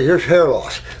see, okay, here's hair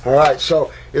loss. All right,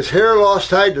 so is hair loss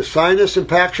tied to sinus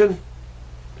impaction?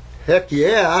 Heck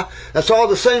yeah. That's all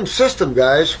the same system,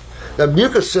 guys. The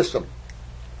mucus system.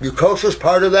 Mucosa is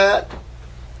part of that.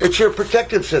 It's your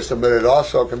protective system, but it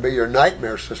also can be your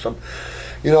nightmare system.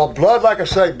 Blood, like I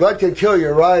say, blood can kill you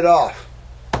right off.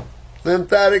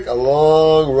 Lymphatic, a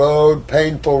long road,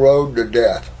 painful road to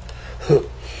death.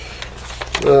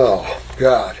 Oh,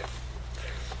 God.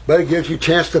 But it gives you a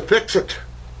chance to fix it.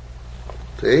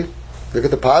 See? Look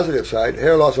at the positive side.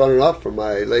 Hair loss on and off from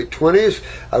my late 20s.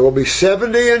 I will be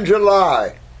 70 in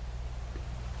July.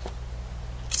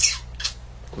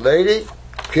 Lady,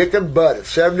 kicking butt at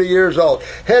 70 years old.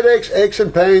 Headaches, aches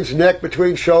and pains, neck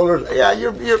between shoulders. Yeah,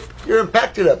 you're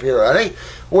impacted up here, honey.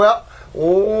 Well,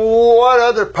 what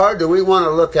other part do we want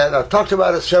to look at? I've talked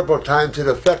about it several times. It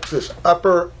affects this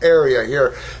upper area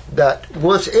here that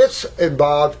once it's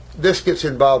involved, this gets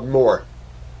involved more.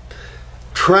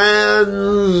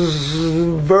 Transverse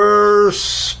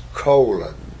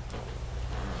colon.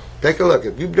 Take a look.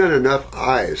 If you've done enough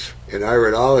eyes in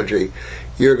iridology,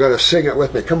 you're going to sing it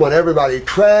with me. Come on, everybody.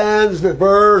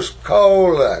 Transverse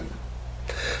colon.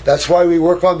 That's why we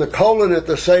work on the colon at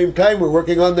the same time we're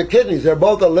working on the kidneys. They're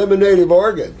both eliminative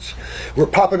organs. We're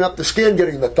popping up the skin,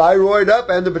 getting the thyroid up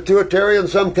and the pituitary in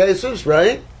some cases,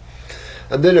 right?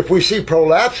 And then if we see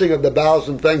prolapsing of the bowels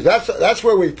and things, that's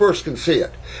where we first can see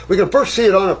it. We can first see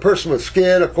it on a person with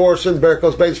skin, of course, and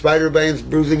varicose veins, spider veins,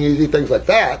 bruising easy, things like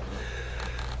that.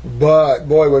 But,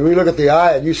 boy, when we look at the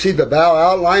eye and you see the bowel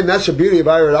outline, that's the beauty of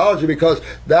iridology, because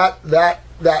that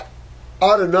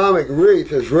autonomic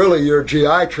wreath is really your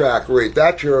GI tract wreath.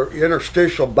 That's your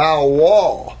interstitial bowel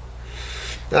wall.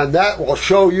 And that will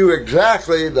show you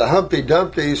exactly the Humpty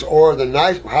Dumpty's or the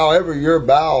nice, however your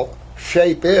bowel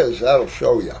shape is, that'll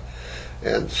show you.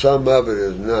 And some of it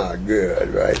is not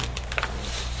good, right?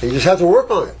 You just have to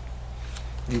work on it.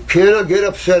 You cannot get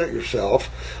upset at yourself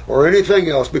or anything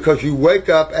else because you wake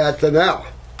up at the now.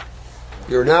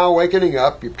 You're now awakening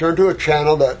up. You've turned to a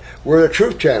channel that we're the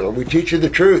truth channel. We teach you the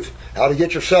truth, how to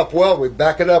get yourself well. We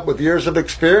back it up with years of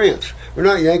experience. We're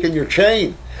not yanking your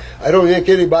chain. I don't yank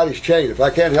anybody's chain. If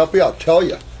I can't help you, I'll tell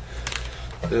you.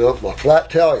 I'll flat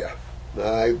tell you.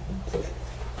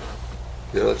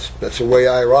 That's the way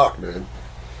I rock, man.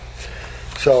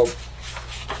 So,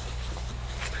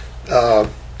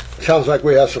 sounds like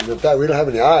we have some. In fact, we don't have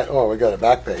any eye. Oh, we got a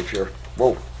back page here.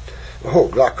 Whoa. Oh,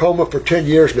 glaucoma for 10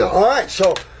 years now. All right,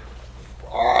 so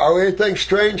are we anything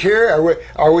strange here?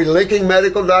 Are we linking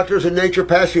medical doctors and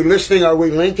naturopaths? You listening? Are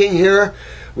we linking here?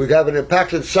 We have an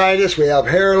impacted sinus. We have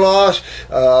hair loss.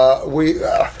 We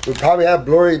probably have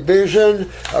blurry vision.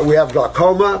 We have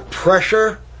glaucoma,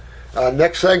 pressure.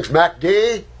 Next thing's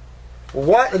MACD.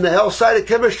 What in the hell side of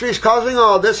chemistry is causing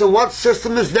all this, and what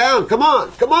system is down? Come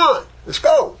on, let's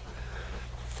go.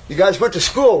 You guys went to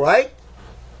school, right?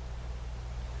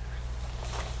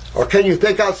 Or can you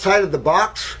think outside of the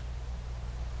box?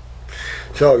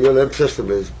 So your lymph system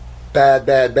is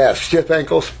bad. Stiff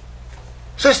ankles.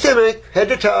 Systemic, head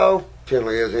to toe.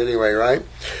 Generally is anyway, right?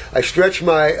 I stretch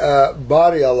my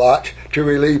body a lot to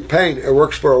relieve pain. It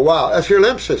works for a while. That's your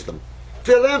lymph system.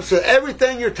 Your lymph system.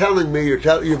 Everything you're telling me,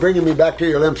 you're bringing me back to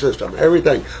your lymph system.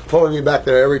 Everything. Pulling me back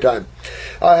there every time.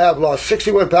 I have lost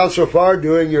 61 pounds so far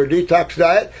doing your detox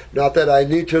diet. Not that I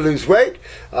need to lose weight.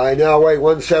 I now weigh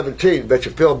 117. Bet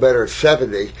you feel better at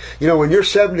 70. When you're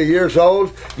 70 years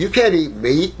old, you can't eat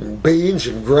meat and beans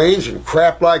and grains and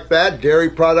crap like that,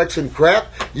 dairy products and crap.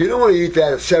 You don't want to eat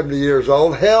that at 70 years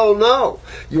old. Hell no.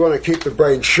 You want to keep the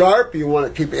brain sharp. You want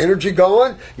to keep energy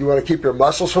going. You want to keep your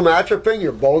muscles from atrophying,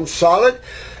 your bones solid.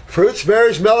 Fruits,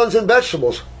 berries, melons, and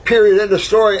vegetables. Period. End of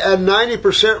story. And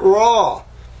 90% raw.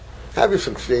 Have you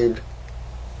some steamed.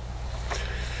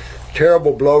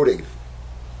 Terrible bloating.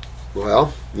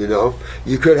 Well,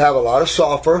 you could have a lot of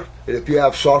sulfur, and if you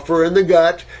have sulfur in the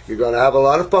gut, you're going to have a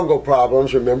lot of fungal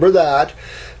problems. Remember that.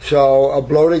 So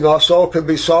bloating also can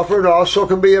be sulfur, and also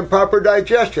can be improper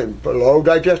digestion, low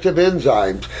digestive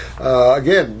enzymes.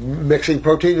 Again, mixing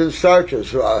proteins and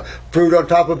starches, fruit on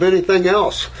top of anything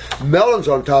else, melons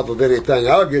on top of anything.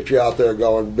 That'll get you out there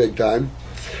going big time.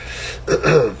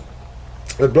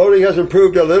 The bloating has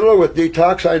improved a little with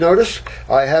detox, I notice.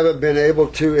 I haven't been able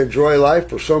to enjoy life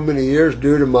for so many years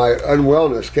due to my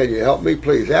unwellness. Can you help me,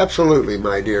 please? Absolutely,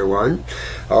 my dear one.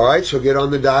 All right, so get on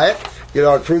the diet. Get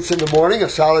on fruits in the morning, a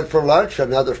salad for lunch,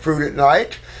 another fruit at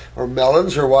night, or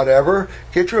melons or whatever.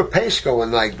 Get your pace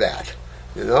going like that.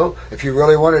 You know, if you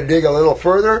really want to dig a little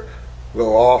further,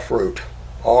 go all fruit.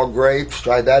 All grapes,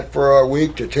 try that for a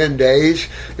week to 10 days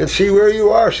and see where you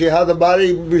are. See how the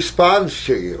body responds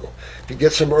to you. If you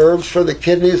get some herbs for the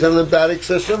kidneys and lymphatic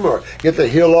system, or get the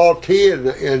Heal All tea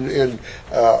in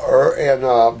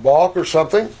bulk or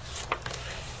something,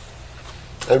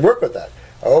 and work with that.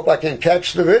 I hope I can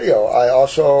catch the video. I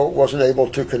also wasn't able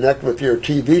to connect with your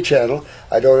TV channel.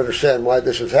 I don't understand why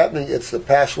this is happening. It's the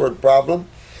password problem.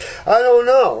 I don't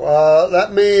know.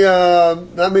 Let me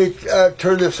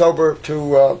turn this over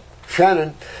to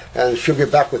Shannon, and she'll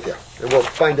get back with you, and we'll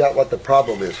find out what the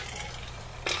problem is,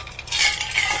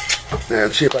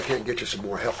 and see if I can't get you some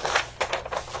more help.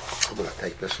 I'm going to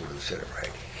take this one and set it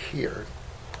right here.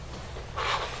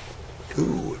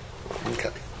 Ooh,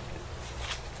 okay.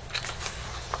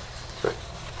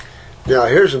 Now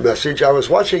here's a message. I was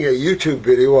watching a YouTube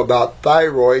video about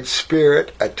thyroid,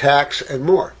 spirit, attacks, and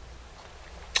more.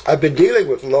 I've been dealing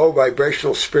with low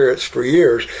vibrational spirits for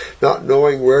years, not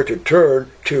knowing where to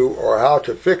turn to or how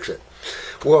to fix it.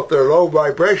 Well, if they're low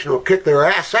vibrational, kick their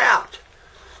ass out.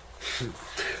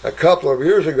 A couple of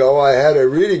years ago, I had a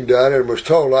reading done and was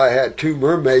told I had 2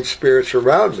 mermaid spirits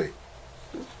around me.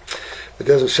 It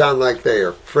doesn't sound like they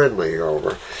are friendly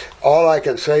over. All I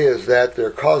can say is that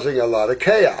they're causing a lot of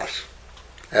chaos,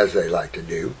 as they like to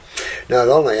do. Not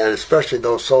only, and especially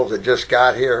those souls that just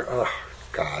got here, oh,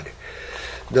 God.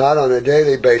 Not on a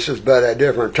daily basis, but at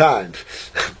different times.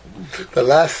 The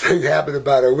last thing happened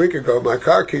about a week ago. My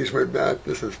car keys went back.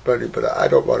 This is funny, but I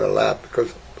don't want to laugh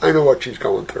because I know what she's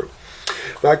going through.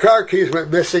 My car keys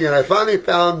went missing, and I finally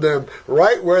found them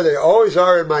right where they always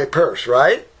are in my purse,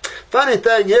 right? Funny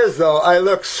thing is, though, I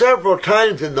looked several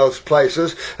times in those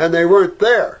places, and they weren't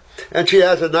there. And she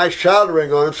has a nice child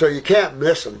ring on them, so you can't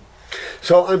miss them.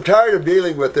 So I'm tired of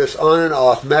dealing with this on and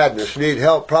off madness. Need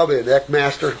help? Probably an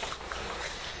Eckmaster.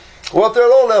 Well, if they're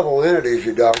low-level entities,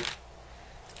 you don't.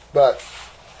 But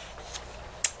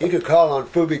you could call on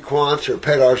Fubi Quants or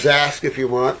Pedar Zask if you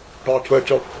want, Paul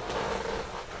Twitchell.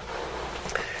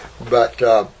 But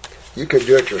you can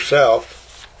do it yourself.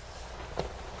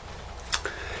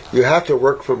 You have to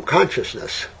work from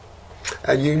consciousness.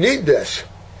 And you need this.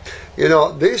 You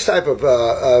know, these type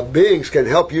of beings can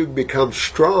help you become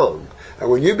strong.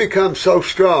 And when you become so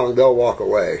strong, they'll walk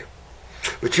away.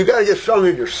 But you got to get strong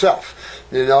in yourself,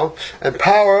 you know, and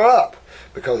power up.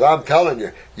 Because I'm telling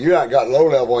you, you not got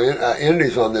low-level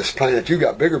entities on this planet. You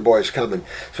got bigger boys coming.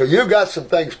 So you've got some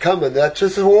things coming. That's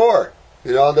just a war.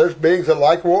 You know, there's beings that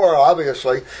like war,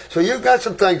 obviously. So you've got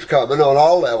some things coming on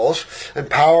all levels. And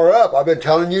power up. I've been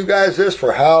telling you guys this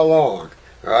for how long?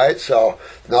 All right? So,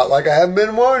 not like I haven't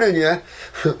been warning you.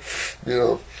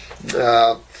 You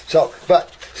know.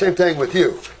 But same thing with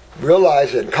you.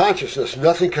 Realize in consciousness,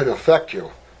 nothing can affect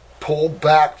you. Pull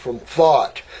back from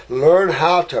thought. Learn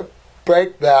how to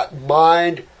break that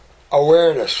mind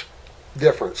awareness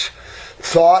difference.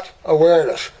 Thought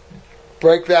awareness.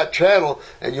 Break that channel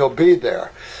and you'll be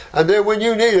there. And then when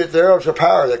you need it, there's a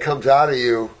power that comes out of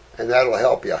you and that'll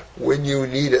help you when you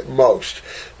need it most.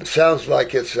 It sounds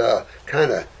like it's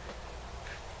kind of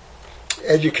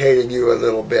educating you a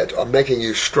little bit, or making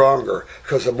you stronger.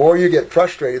 Because the more you get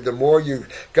frustrated, the more you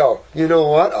go, you know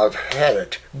what, I've had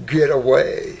it. Get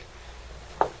away.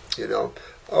 You know,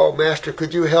 oh, Master,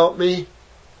 could you help me?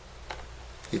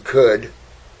 You could.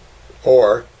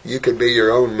 Or you could be your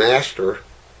own master.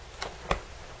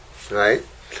 Right?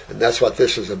 And that's what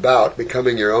this is about,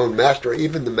 becoming your own master.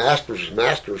 Even the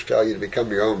masters tell you to become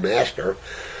your own master.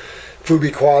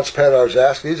 Fubi Quants, Pedar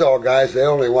Zask, these all guys, they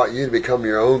only want you to become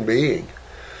your own being.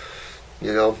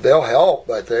 You know, they'll help,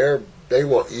 but they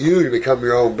want you to become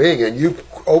your own being, and you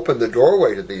open the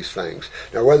doorway to these things.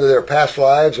 Now, whether they're past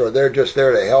lives or they're just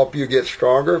there to help you get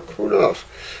stronger, who knows?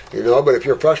 You know, but if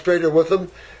you're frustrated with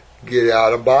them, get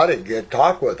out of body,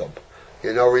 talk with them.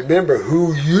 You know, remember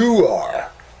who you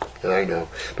are. I know,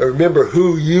 but remember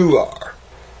who you are.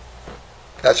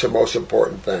 That's the most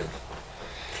important thing.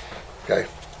 Okay?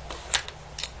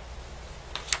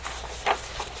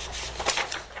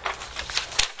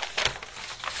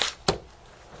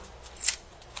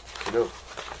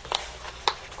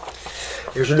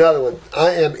 Here's another one.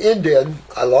 I am Indian.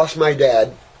 I lost my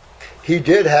dad. He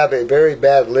did have a very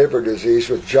bad liver disease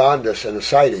with jaundice and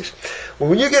ascites. Well,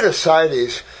 when you get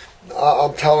ascites,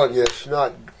 I'm telling you, it's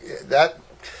not that.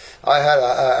 I had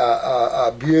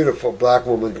a beautiful black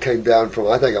woman came down from,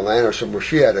 I think, Atlanta or somewhere.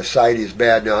 She had ascites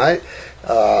bad. Now,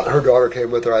 her daughter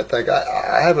came with her, I think.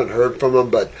 I haven't heard from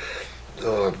them, but,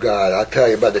 oh, God, I tell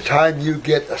you, by the time you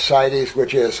get ascites,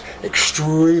 which is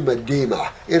extreme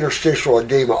edema, interstitial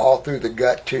edema all through the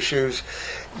gut tissues,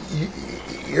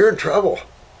 you're in trouble.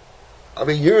 I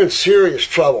mean, you're in serious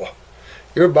trouble.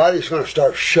 Your body's going to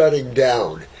start shutting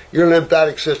down. Your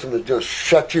lymphatic system is going to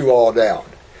shut you all down.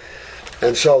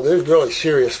 And so there's really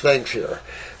serious things here.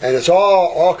 And it's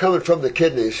all coming from the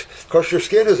kidneys. Of course, your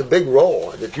skin is a big role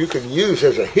that you can use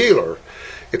as a healer.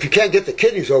 If you can't get the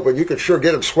kidneys open, you can sure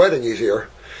get them sweating easier.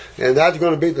 And that's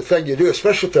going to be the thing you do,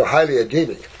 especially if they're highly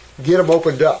edemic. Get them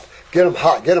opened up. Get them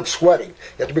hot. Get them sweating. You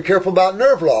have to be careful about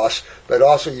nerve loss, but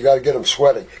also you got to get them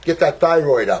sweating. Get that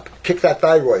thyroid up. Kick that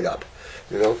thyroid up.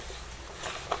 You know.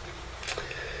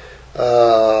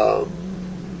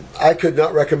 I could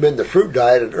not recommend the fruit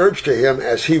diet and herbs to him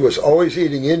as he was always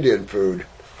eating Indian food.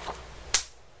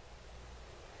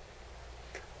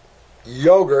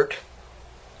 Yogurt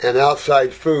and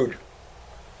outside food.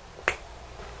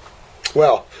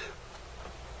 Well,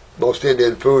 most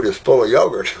Indian food is full of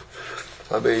yogurt.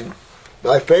 I mean,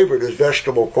 my favorite is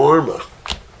vegetable korma.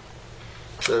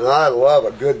 And I love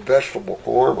a good vegetable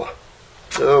korma.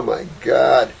 Oh my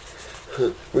God.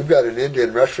 We've got an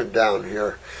Indian restaurant down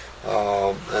here.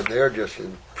 And they're just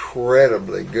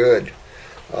incredibly good.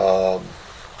 And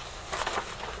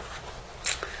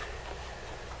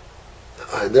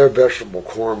their vegetable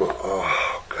korma,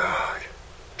 oh God.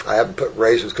 I haven't put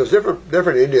raisins, because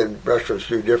different Indian restaurants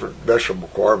do different vegetable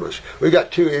kormas. We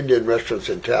got 2 Indian restaurants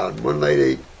in town. One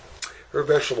lady, her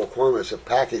vegetable korma is a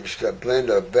packaged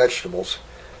blend of vegetables.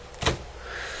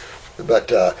 But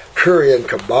curry and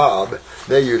kebab,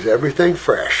 they use everything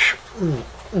fresh.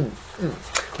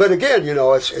 But again, you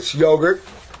know, it's yogurt,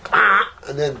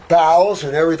 and then bowels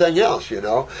and everything else, you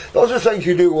know. Those are things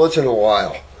you do once in a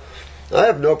while. I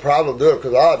have no problem doing it,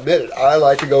 because I'll admit it, I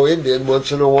like to go Indian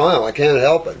once in a while. I can't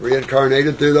help it.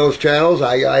 Reincarnated through those channels,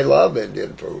 I love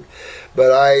Indian food.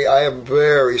 But I am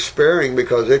very sparing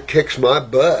because it kicks my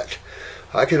butt.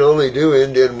 I can only do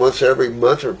Indian once every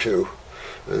month or two,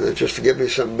 and just to give me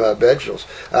some vegetables.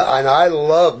 And I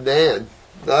love naan.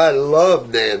 I love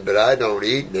naan, but I don't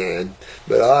eat naan.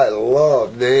 But I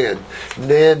love naan.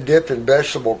 Naan dipped in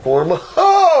vegetable korma.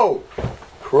 Oh,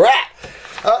 crap!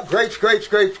 Grapes.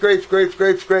 Melons.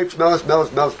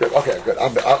 Grapes. Okay, good.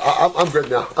 I'm good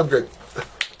now. I'm good.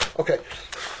 Okay.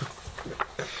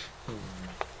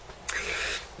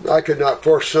 I could not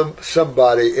force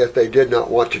somebody if they did not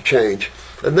want to change,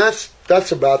 and that's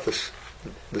about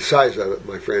the size of it,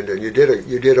 my friend. And you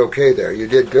did okay there. You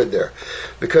did good there,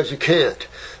 because you can't.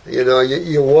 You know,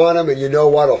 you want them and you know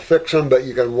what'll fix them, but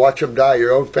you can watch them die,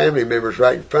 your own family members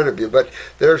right in front of you. But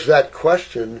there's that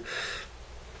question,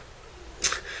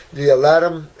 do you let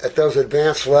them at those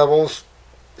advanced levels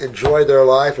enjoy their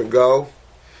life and go?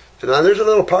 And now there's a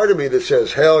little part of me that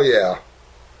says, hell yeah,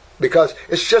 because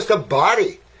it's just a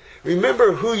body.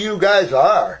 Remember who you guys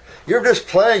are. You're just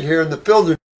playing here in the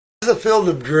field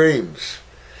of dreams.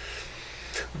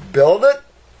 Build it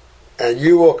and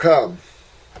you will come.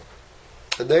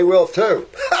 And they will too.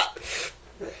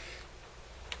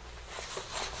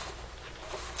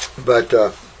 But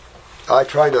I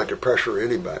try not to pressure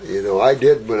anybody. You know, I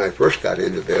did when I first got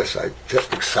into this. I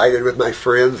got excited with my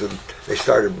friends, and they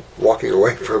started walking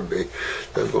away from me.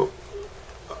 I go,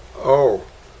 oh,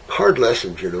 hard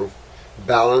lessons, you know,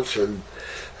 balance and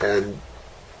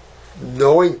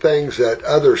knowing things that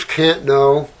others can't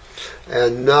know,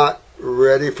 and not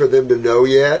ready for them to know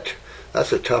yet.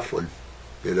 That's a tough one.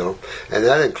 You know, and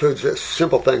that includes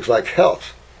simple things like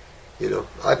health. You know,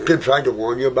 I've been trying to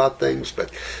warn you about things,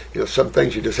 but, you know, some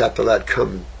things you just have to let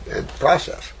come and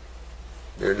process.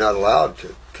 They're not allowed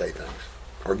to say things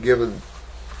or given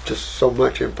just so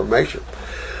much information.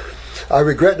 I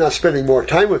regret not spending more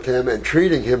time with him and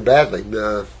treating him badly.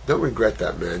 No, don't regret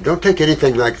that, man. Don't take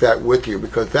anything like that with you,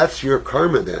 because that's your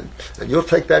karma then, and you'll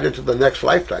take that into the next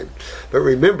lifetime. But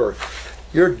remember,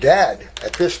 your dad,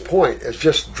 at this point, has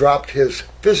just dropped his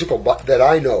physical body, that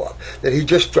I know of, that he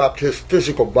just dropped his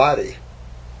physical body.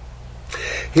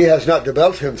 He has not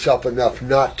developed himself enough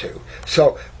not to.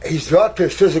 So he's dropped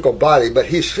his physical body, but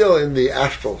he's still in the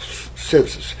astral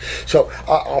senses. So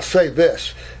I'll say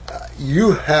this.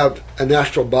 You have an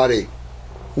astral body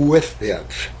with him.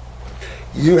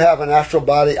 You have an astral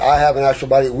body, I have an astral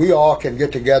body. We all can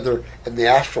get together in the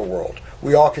astral world.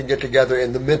 We all can get together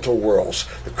in the mental worlds,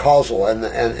 the causal and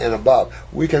above.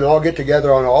 We can all get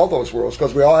together on all those worlds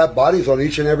because we all have bodies on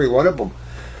each and every one of them.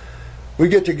 We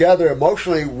get together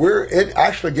emotionally. We're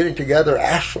actually getting together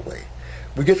astrally.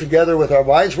 we get together with our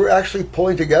minds, we're actually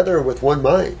pulling together with one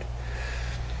mind.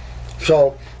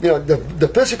 So,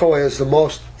 the physical is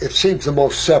it seems the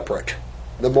most separate,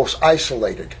 the most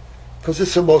isolated, because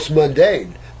it's the most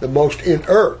mundane, the most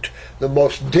inert, the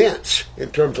most dense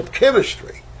in terms of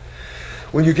chemistry.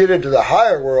 When you get into the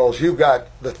higher worlds, the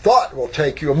thought will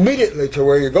take you immediately to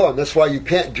where you're going. That's why you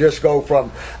can't just go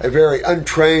from a very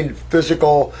untrained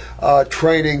physical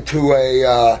training to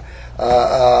a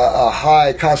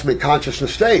high cosmic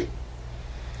consciousness state,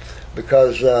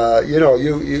 because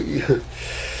the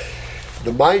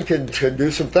mind can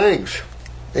do some things.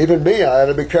 Even me, I had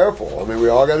to be careful. I mean, we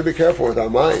all got to be careful with our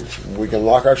minds. We can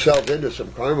lock ourselves into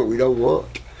some karma we don't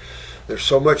want. There's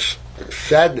so much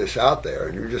sadness out there,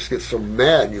 and you just get so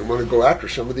mad, and you want to go after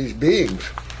some of these beings.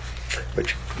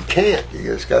 But you can't. You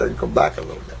just got to go back a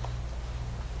little bit.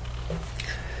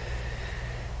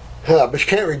 But you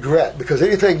can't regret, because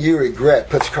anything you regret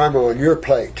puts karma on your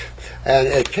plate. And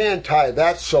it can tie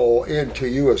that soul into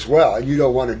you as well. And you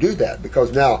don't want to do that,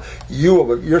 because now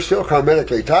you're still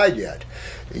karmically tied yet.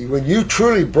 When you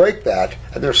truly break that,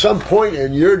 and there's some point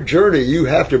in your journey you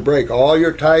have to break all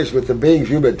your ties with the beings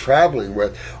you've been traveling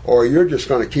with, or you're just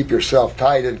going to keep yourself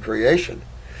tied in creation.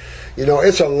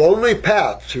 It's a lonely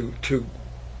path to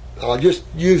I'll just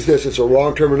use this, it's a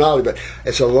wrong terminology, but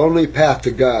it's a lonely path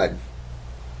to God.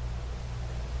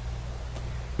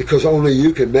 Because only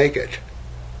you can make it.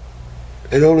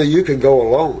 And only you can go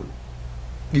alone.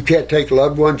 You can't take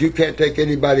loved ones. You can't take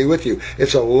anybody with you.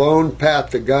 It's a lone path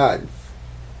to God.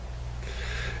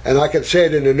 And I can say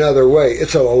it in another way.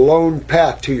 It's a lone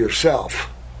path to yourself.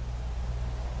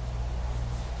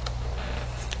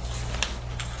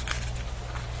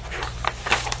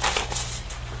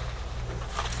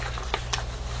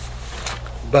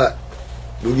 But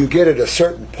when you get at a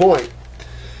certain point,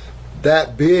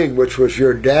 that being which was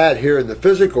your dad here in the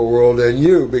physical world and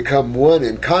you become one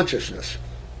in consciousness.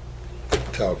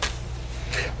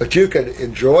 But you can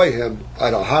enjoy him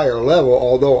at a higher level,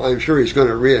 although I'm sure he's going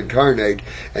to reincarnate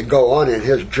and go on in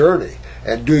his journey.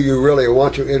 And do you really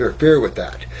want to interfere with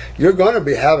that? You're going to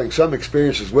be having some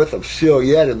experiences with him still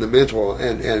yet in the mental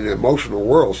and emotional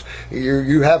worlds.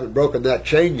 You haven't broken that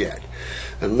chain yet.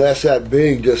 Unless that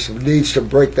being just needs to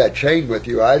break that chain with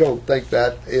you, I don't think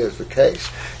that is the case.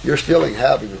 You're still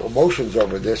having emotions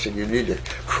over this, and you need to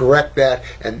correct that.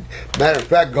 And matter of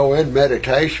fact, go in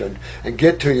meditation and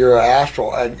get to your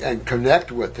astral and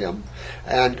connect with him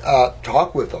and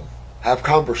talk with him, have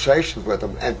conversations with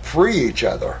him, and free each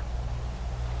other.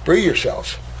 Free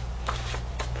yourselves.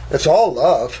 It's all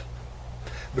love.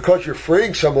 Because you're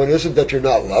freeing someone isn't that you're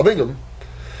not loving them.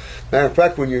 Matter of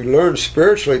fact, when you learn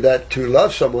spiritually that to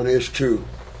love someone is to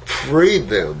free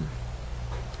them,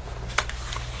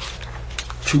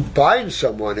 to bind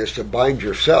someone is to bind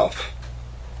yourself.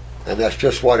 And that's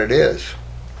just what it is.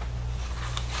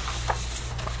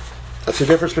 That's the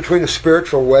difference between a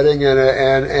spiritual wedding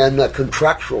and a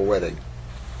contractual wedding.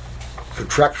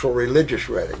 Contractual religious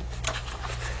wedding.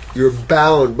 You're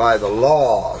bound by the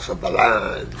laws of the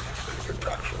land in a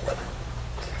contractual wedding.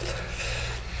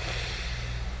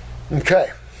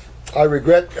 Okay, I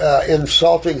regret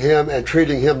insulting him and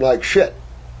treating him like shit.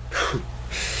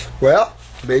 Well,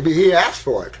 maybe he asked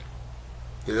for it.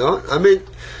 I mean,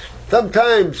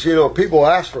 sometimes, people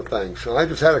ask for things. I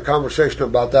just had a conversation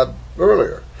about that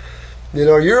earlier.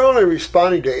 You're only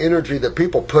responding to energy that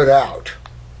people put out.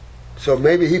 So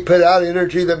maybe he put out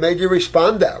energy that made you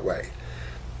respond that way.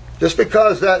 Just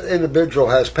because that individual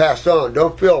has passed on,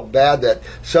 don't feel bad that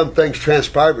some things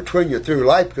transpire between you through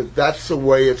life, because that's the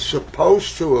way it's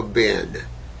supposed to have been.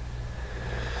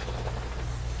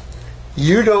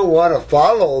 You don't want to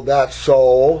follow that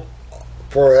soul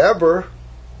forever.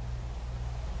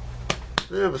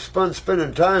 It was fun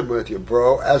spending time with you,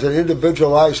 bro, as an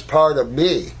individualized part of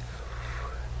me.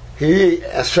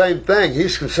 Same thing. He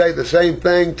can say the same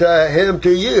thing to him,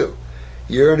 to you.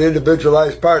 You're an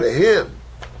individualized part of him.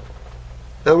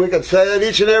 And we can say that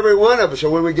each and every one of us.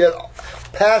 And when we get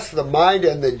past the mind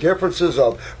and the differences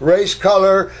of race,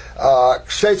 color,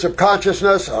 states of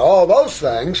consciousness, and all those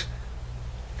things,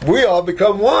 we all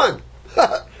become one.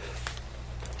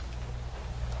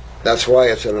 That's why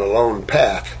it's an alone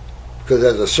path. Because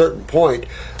at a certain point,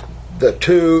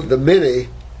 the many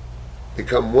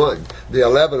become one. The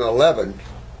 1111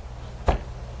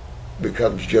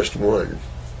 becomes just one.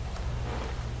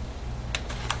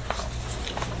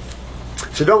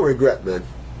 So don't regret, man.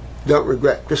 Don't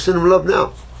regret. Just send him love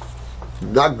now.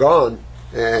 I'm not gone,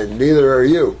 and neither are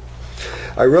you.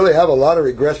 I really have a lot of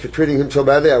regrets for treating him so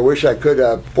badly. I wish I could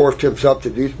have forced himself to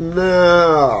do.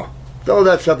 No. Throw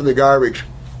that stuff in the garbage.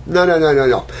 No.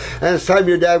 And it's time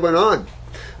your dad went on.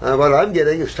 What I'm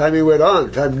getting is time he went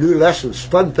on, time new lessons,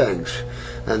 fun things.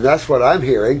 And that's what I'm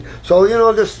hearing. So,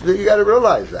 just you got to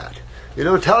realize that.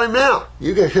 Tell him now.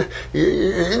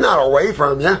 He's not away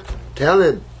from you. Tell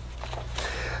him.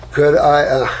 Could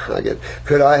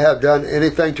I have done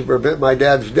anything to prevent my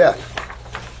dad's death?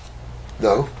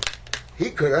 No. He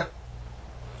could have.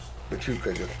 But you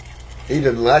couldn't have. He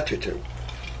didn't let you to.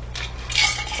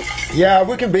 Yeah,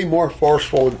 we can be more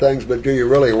forceful in things, but do you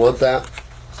really want that?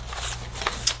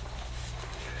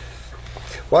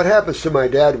 What happens to my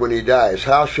dad when he dies?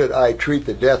 How should I treat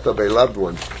the death of a loved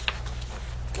one?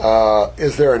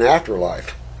 Is there an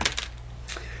afterlife?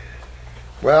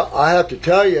 Well, I have to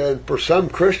tell you, and for some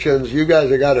Christians, you guys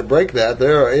have got to break that.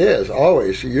 There is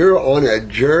always. You're on a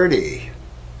journey.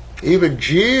 Even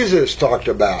Jesus talked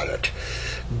about it.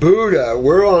 Buddha,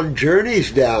 we're on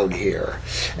journeys down here.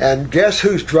 And guess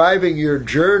who's driving your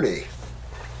journey?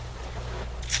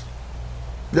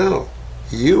 No,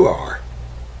 you are.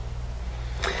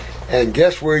 And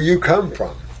guess where you come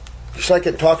from? Just like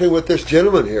in talking with this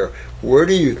gentleman here, where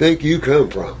do you think you come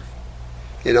from?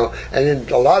 And in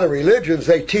a lot of religions,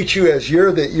 they teach you as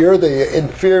you're the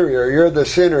inferior, you're the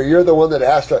sinner, you're the one that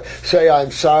has to say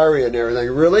I'm sorry and everything.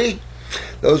 Really?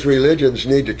 Those religions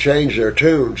need to change their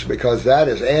tunes, because that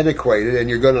is antiquated and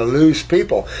you're going to lose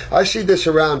people. I see this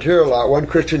around here a lot. One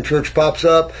Christian church pops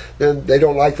up, then they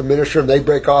don't like the minister and they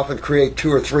break off and create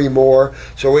 2 or 3 more.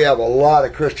 So we have a lot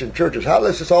of Christian churches. How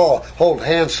does this all hold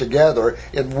hands together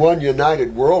in one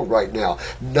united world right now?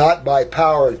 Not by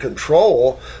power and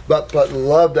control, but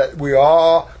love, that we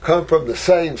all come from the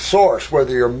same source.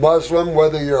 Whether you're Muslim,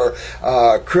 whether you're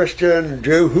Christian,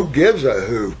 Jew, who gives a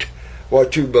hoot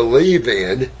what you believe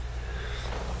in?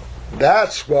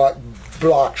 That's what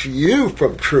blocks you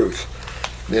from truth.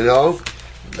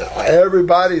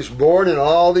 Everybody's born in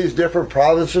all these different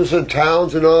provinces and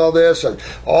towns and all this, and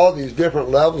all these different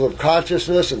levels of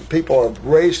consciousness, and people are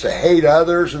raised to hate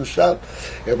others and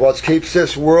stuff. And what keeps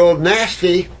this world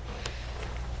nasty.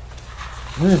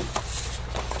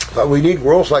 But we need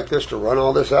worlds like this to run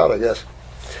all this out, I guess.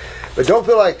 But don't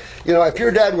feel like, if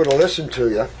your dad would have listened to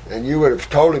you and you would have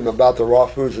told him about the raw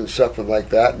foods and stuff like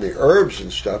that and the herbs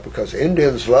and stuff, because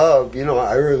Indians love,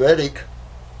 Ayurvedic.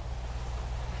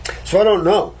 So I don't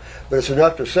know, but it's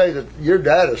enough to say that your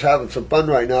dad is having some fun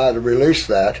right now to release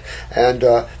that. And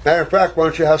matter of fact, why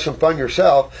don't you have some fun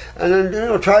yourself, and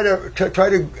then try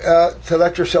to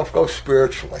let yourself go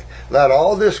spiritually. Let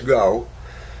all this go,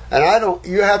 and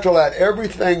you have to let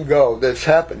everything go that's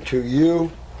happened to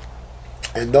you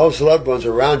and those loved ones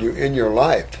around you in your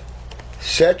life.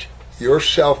 Set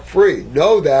yourself free.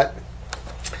 Know that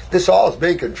this all is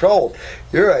being controlled.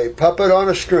 You're a puppet on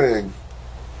a string.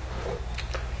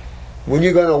 When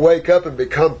you're going to wake up and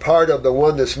become part of the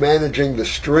one that's managing the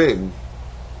string?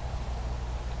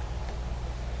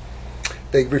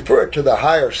 They refer it to the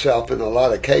higher self in a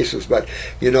lot of cases, but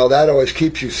that always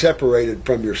keeps you separated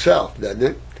from yourself, doesn't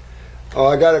it? Oh,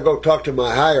 I got to go talk to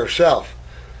my higher self.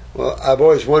 Well, I've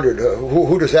always wondered,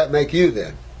 who does that make you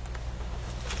then?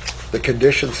 The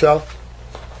conditioned self?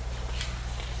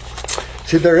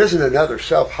 See, there isn't another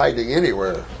self hiding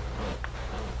anywhere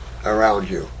around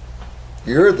you.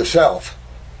 You're the self.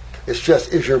 It's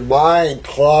just, is your mind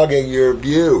clogging your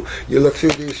view? You look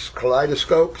through these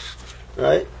kaleidoscopes,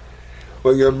 right?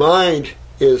 Well, your mind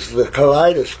is the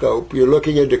kaleidoscope you're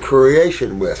looking into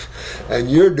creation with,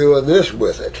 and you're doing this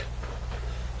with it,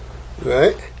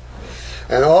 right?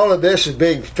 And all of this is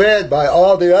being fed by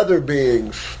all the other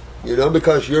beings,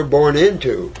 because you're brought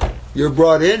into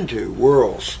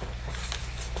worlds.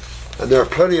 And there are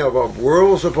plenty of them,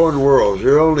 worlds upon worlds.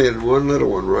 You're only in one little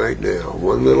one right now,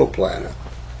 one little planet.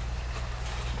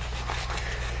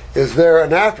 Is there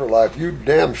an afterlife? You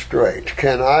damn straight.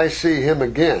 Can I see him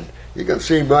again? You can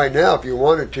see him right now if you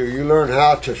wanted to. You learn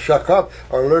how to shuck up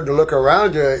or learn to look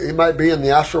around you. He might be in the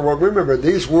astral world. Remember,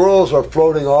 these worlds are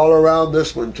floating all around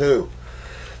this one too.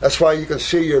 That's why you can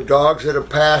see your dogs that have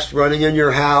passed running in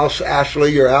your house.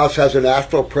 Astrally, your house has an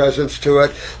astral presence to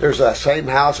it. There's that same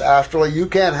house astrally. You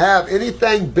can't have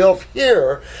anything built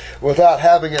here without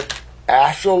having it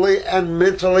astrally and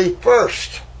mentally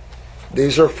first.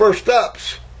 These are first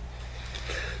ups.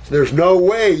 There's no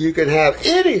way you can have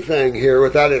anything here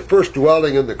without it first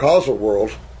dwelling in the causal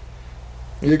world.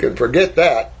 You can forget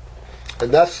that.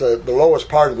 And that's the lowest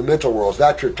part of the mental world.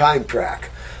 That's your time track.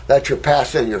 That's your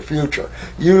past and your future.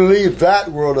 You leave that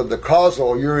world of the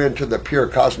causal, you're into the pure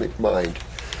cosmic mind.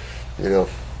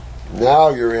 Now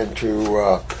you're into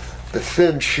the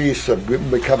thin sheaths of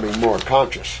becoming more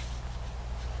conscious.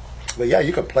 But yeah,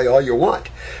 you can play all you want.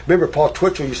 Remember, Paul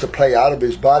Twitchell used to play out of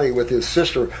his body with his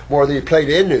sister more than he played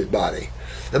in his body.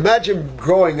 Imagine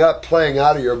growing up playing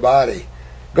out of your body,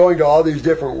 going to all these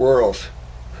different worlds.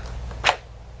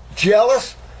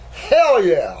 Jealous? Hell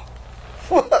yeah!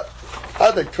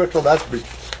 I think Twitchell, that'd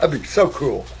be so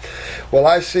cool. Well,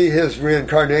 I see his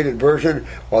reincarnated version.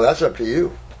 Well, that's up to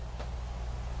you.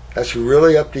 That's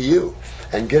really up to you.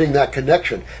 And getting that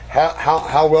connection.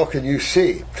 How well can you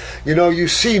see? You know, you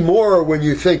see more when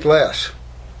you think less.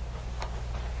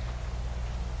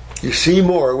 You see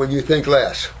more when you think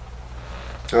less.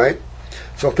 All right?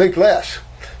 So think less.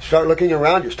 Start looking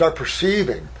around you. Start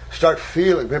perceiving. Start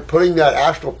feeling. Putting that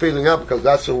astral feeling out, because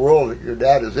that's the world that your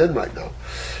dad is in right now.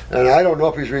 And I don't know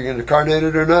if he's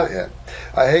reincarnated or not yet.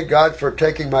 I hate God for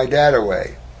taking my dad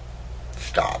away.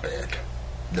 Stop it.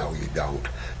 No, you don't.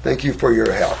 Thank you for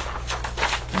your help.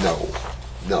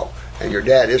 No. And your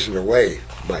dad isn't away,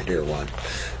 my dear one.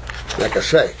 Like I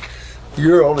say,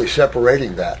 you're only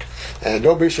separating that. And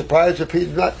don't be surprised if he's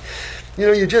not. You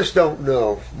know, you just don't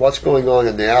know what's going on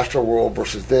in the astral world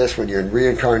versus this. When you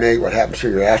reincarnate, what happens to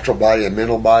your astral body and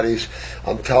mental bodies.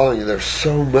 I'm telling you, there's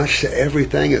so much to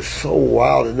everything. It's so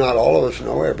wild, and not all of us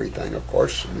know everything, of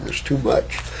course. I mean, there's too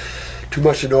much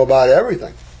to know about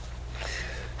everything.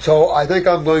 So I think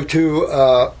I'm going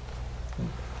to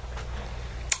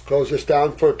close this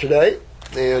down for today.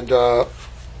 And I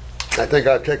think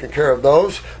I've taken care of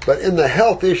those. But in the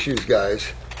health issues, guys,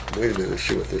 wait a minute, let's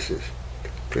see what this is.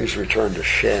 Please return to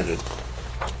Shannon.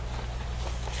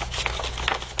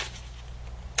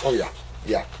 Oh, yeah.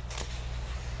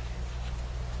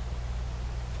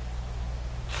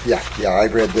 Yeah, I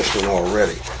read this one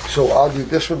already. So I'll do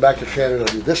this one back to Shannon. I'll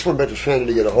do this one back to Shannon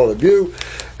to get a hold of you.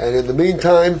 And in the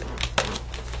meantime,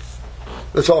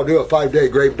 let's all do a 5-day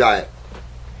grape diet.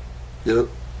 You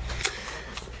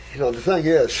know, the thing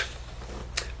is,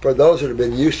 for those that have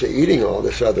been used to eating all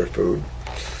this other food,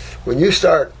 when you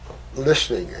start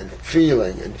listening and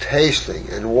feeling and tasting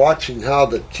and watching how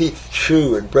the teeth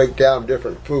chew and break down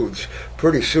different foods,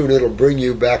 pretty soon it'll bring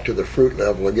you back to the fruit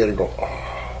level again and go,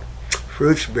 oh,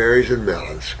 fruits, berries, and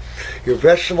melons. Your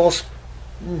vegetables,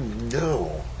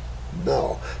 no.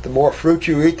 The more fruit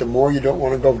you eat, the more you don't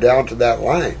want to go down to that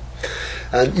line.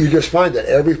 And you just find that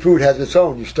every food has its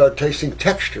own. You start tasting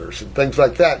textures and things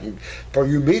like that. For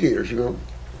you meat eaters, you go,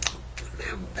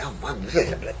 man, this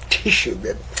is a tissue.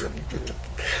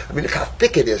 I mean, look how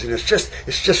thick it is, and it's just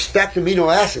stacked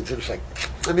amino acids. And it's like,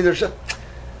 I mean, there's the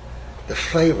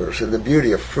flavors and the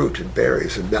beauty of fruit and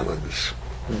berries and melons.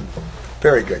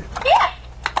 Very good.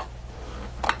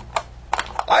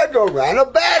 I drove around a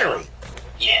battery.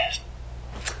 Yes.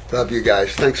 Love you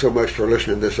guys. Thanks so much for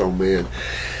listening to this old man.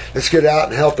 Let's get out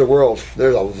and help the world.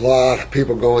 There's a lot of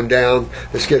people going down.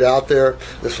 Let's get out there.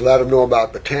 Let's let them know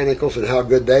about botanicals and how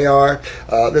good they are.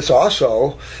 Let's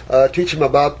also teach them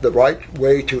about the right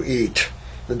way to eat.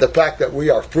 And the fact that we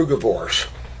are frugivores,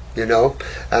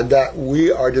 and that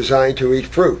we are designed to eat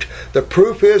fruit. The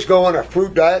proof is go on a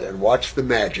fruit diet and watch the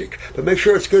magic. But make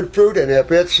sure it's good fruit, and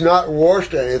if it's not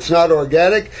washed and it's not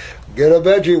organic, get a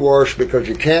veggie wash, because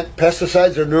you can't.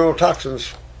 Pesticides are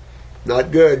neurotoxins.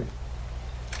 Not good.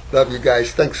 Love you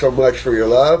guys. Thanks so much for your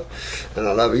love. And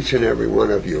I love each and every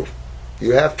one of you.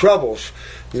 You have troubles.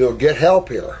 Get help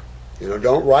here.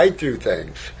 Don't ride through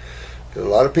things. A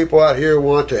lot of people out here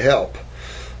want to help.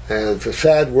 And it's a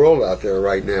sad world out there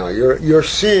right now. You're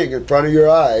seeing in front of your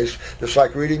eyes, just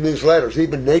like reading these letters.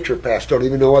 Even naturopaths don't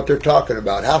even know what they're talking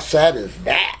about. How sad is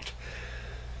that?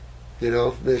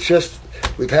 It's just,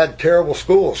 we've had terrible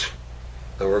schools.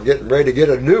 And we're getting ready to get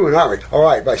a new one, aren't we? All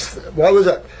right, what was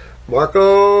that?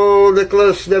 Marco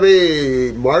Nicholas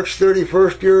Debbie, March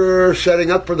 31st, you're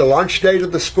setting up for the launch date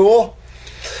of the school?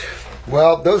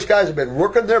 Well, those guys have been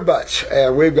working their butts,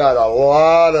 and we've got a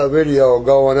lot of video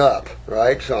going up,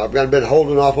 right? So I've been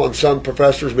holding off on some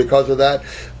professors because of that,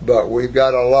 but we've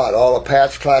got a lot. All of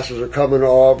Pat's classes are coming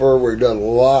over. We've done a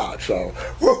lot, so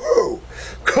woohoo!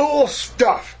 Cool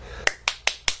stuff.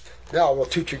 Now we'll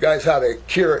teach you guys how to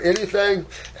cure anything,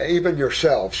 even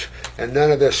yourselves, and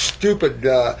none of this stupid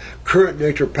current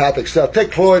naturopathic stuff.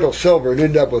 Take colloidal silver and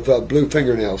end up with blue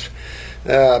fingernails.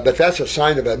 But that's a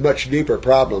sign of a much deeper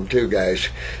problem too, guys.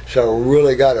 So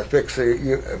really got to fix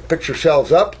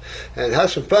yourselves up and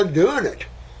have some fun doing it.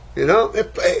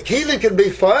 Healing can be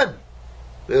fun.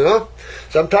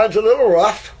 Sometimes a little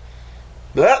rough.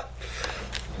 But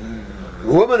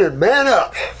woman and man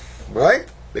up, right?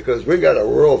 Because we got a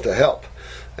world to help.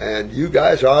 And you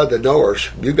guys are the knowers.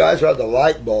 You guys are the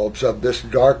light bulbs of this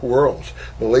dark world.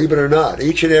 Believe it or not,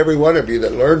 each and every one of you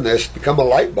that learn this become a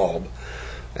light bulb.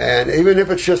 And even if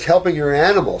it's just helping your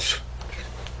animals,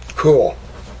 cool,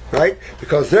 right?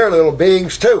 Because they're little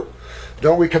beings too.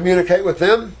 Don't we communicate with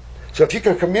them? So if you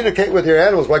can communicate with your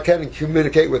animals, why can't you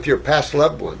communicate with your past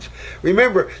loved ones?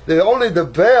 Remember, the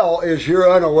veil is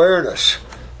your unawareness.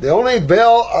 The only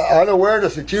veil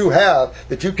unawareness that you have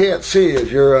that you can't see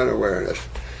is your unawareness.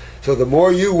 So the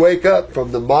more you wake up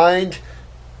from the mind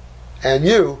and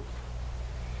you,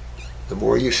 the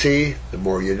more you see, the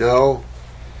more you know,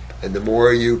 and the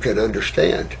more you can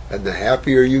understand, and the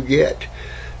happier you get.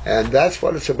 And that's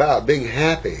what it's about, being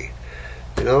happy.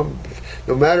 You know,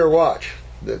 no matter what.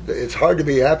 It's hard to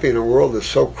be happy in a world that's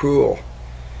so cruel.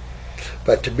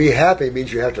 But to be happy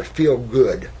means you have to feel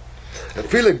good. And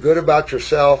feeling good about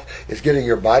yourself is getting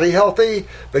your body healthy,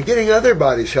 but getting other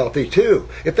bodies healthy too.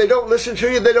 If they don't listen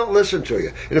to you, they don't listen to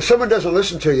you. And if someone doesn't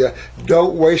listen to you,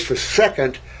 don't waste a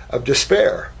second of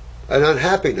despair and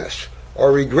unhappiness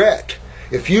or regret.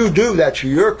 If you do, that's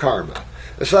your karma.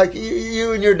 It's like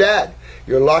you and your dad.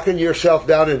 You're locking yourself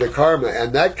down into karma,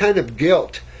 and that kind of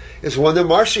guilt is one that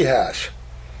Marcy has.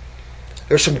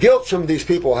 There's some guilt some of these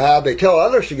people have. They tell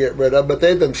others to get rid of, but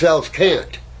they themselves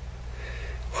can't.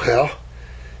 Well,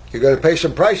 you're going to pay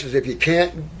some prices if you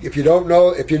can't. If you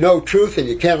know truth and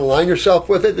you can't align yourself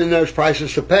with it, then there's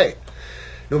prices to pay.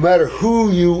 No matter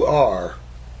who you are,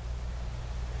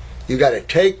 you got to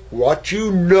take what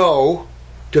you know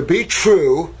to be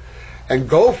true and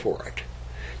go for it.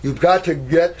 You've got to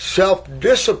get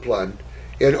self-discipline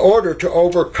in order to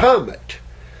overcome it.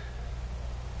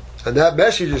 And that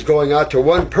message is going out to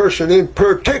one person in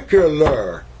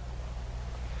particular.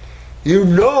 You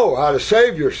know how to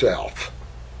save yourself.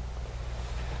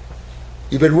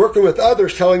 You've been working with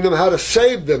others telling them how to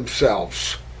save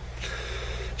themselves.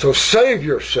 So save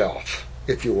yourself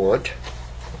if you want.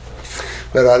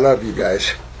 But I love you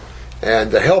guys.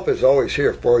 And the help is always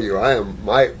here for you.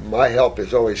 My help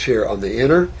is always here on the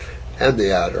inner and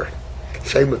the outer.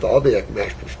 Same with all the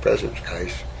Master's presence,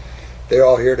 guys. They're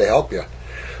all here to help you.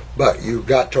 But you've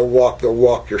got to walk the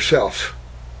walk yourself.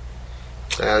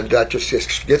 And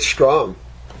just get strong.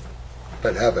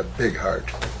 But have a big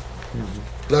heart.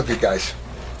 Love you guys.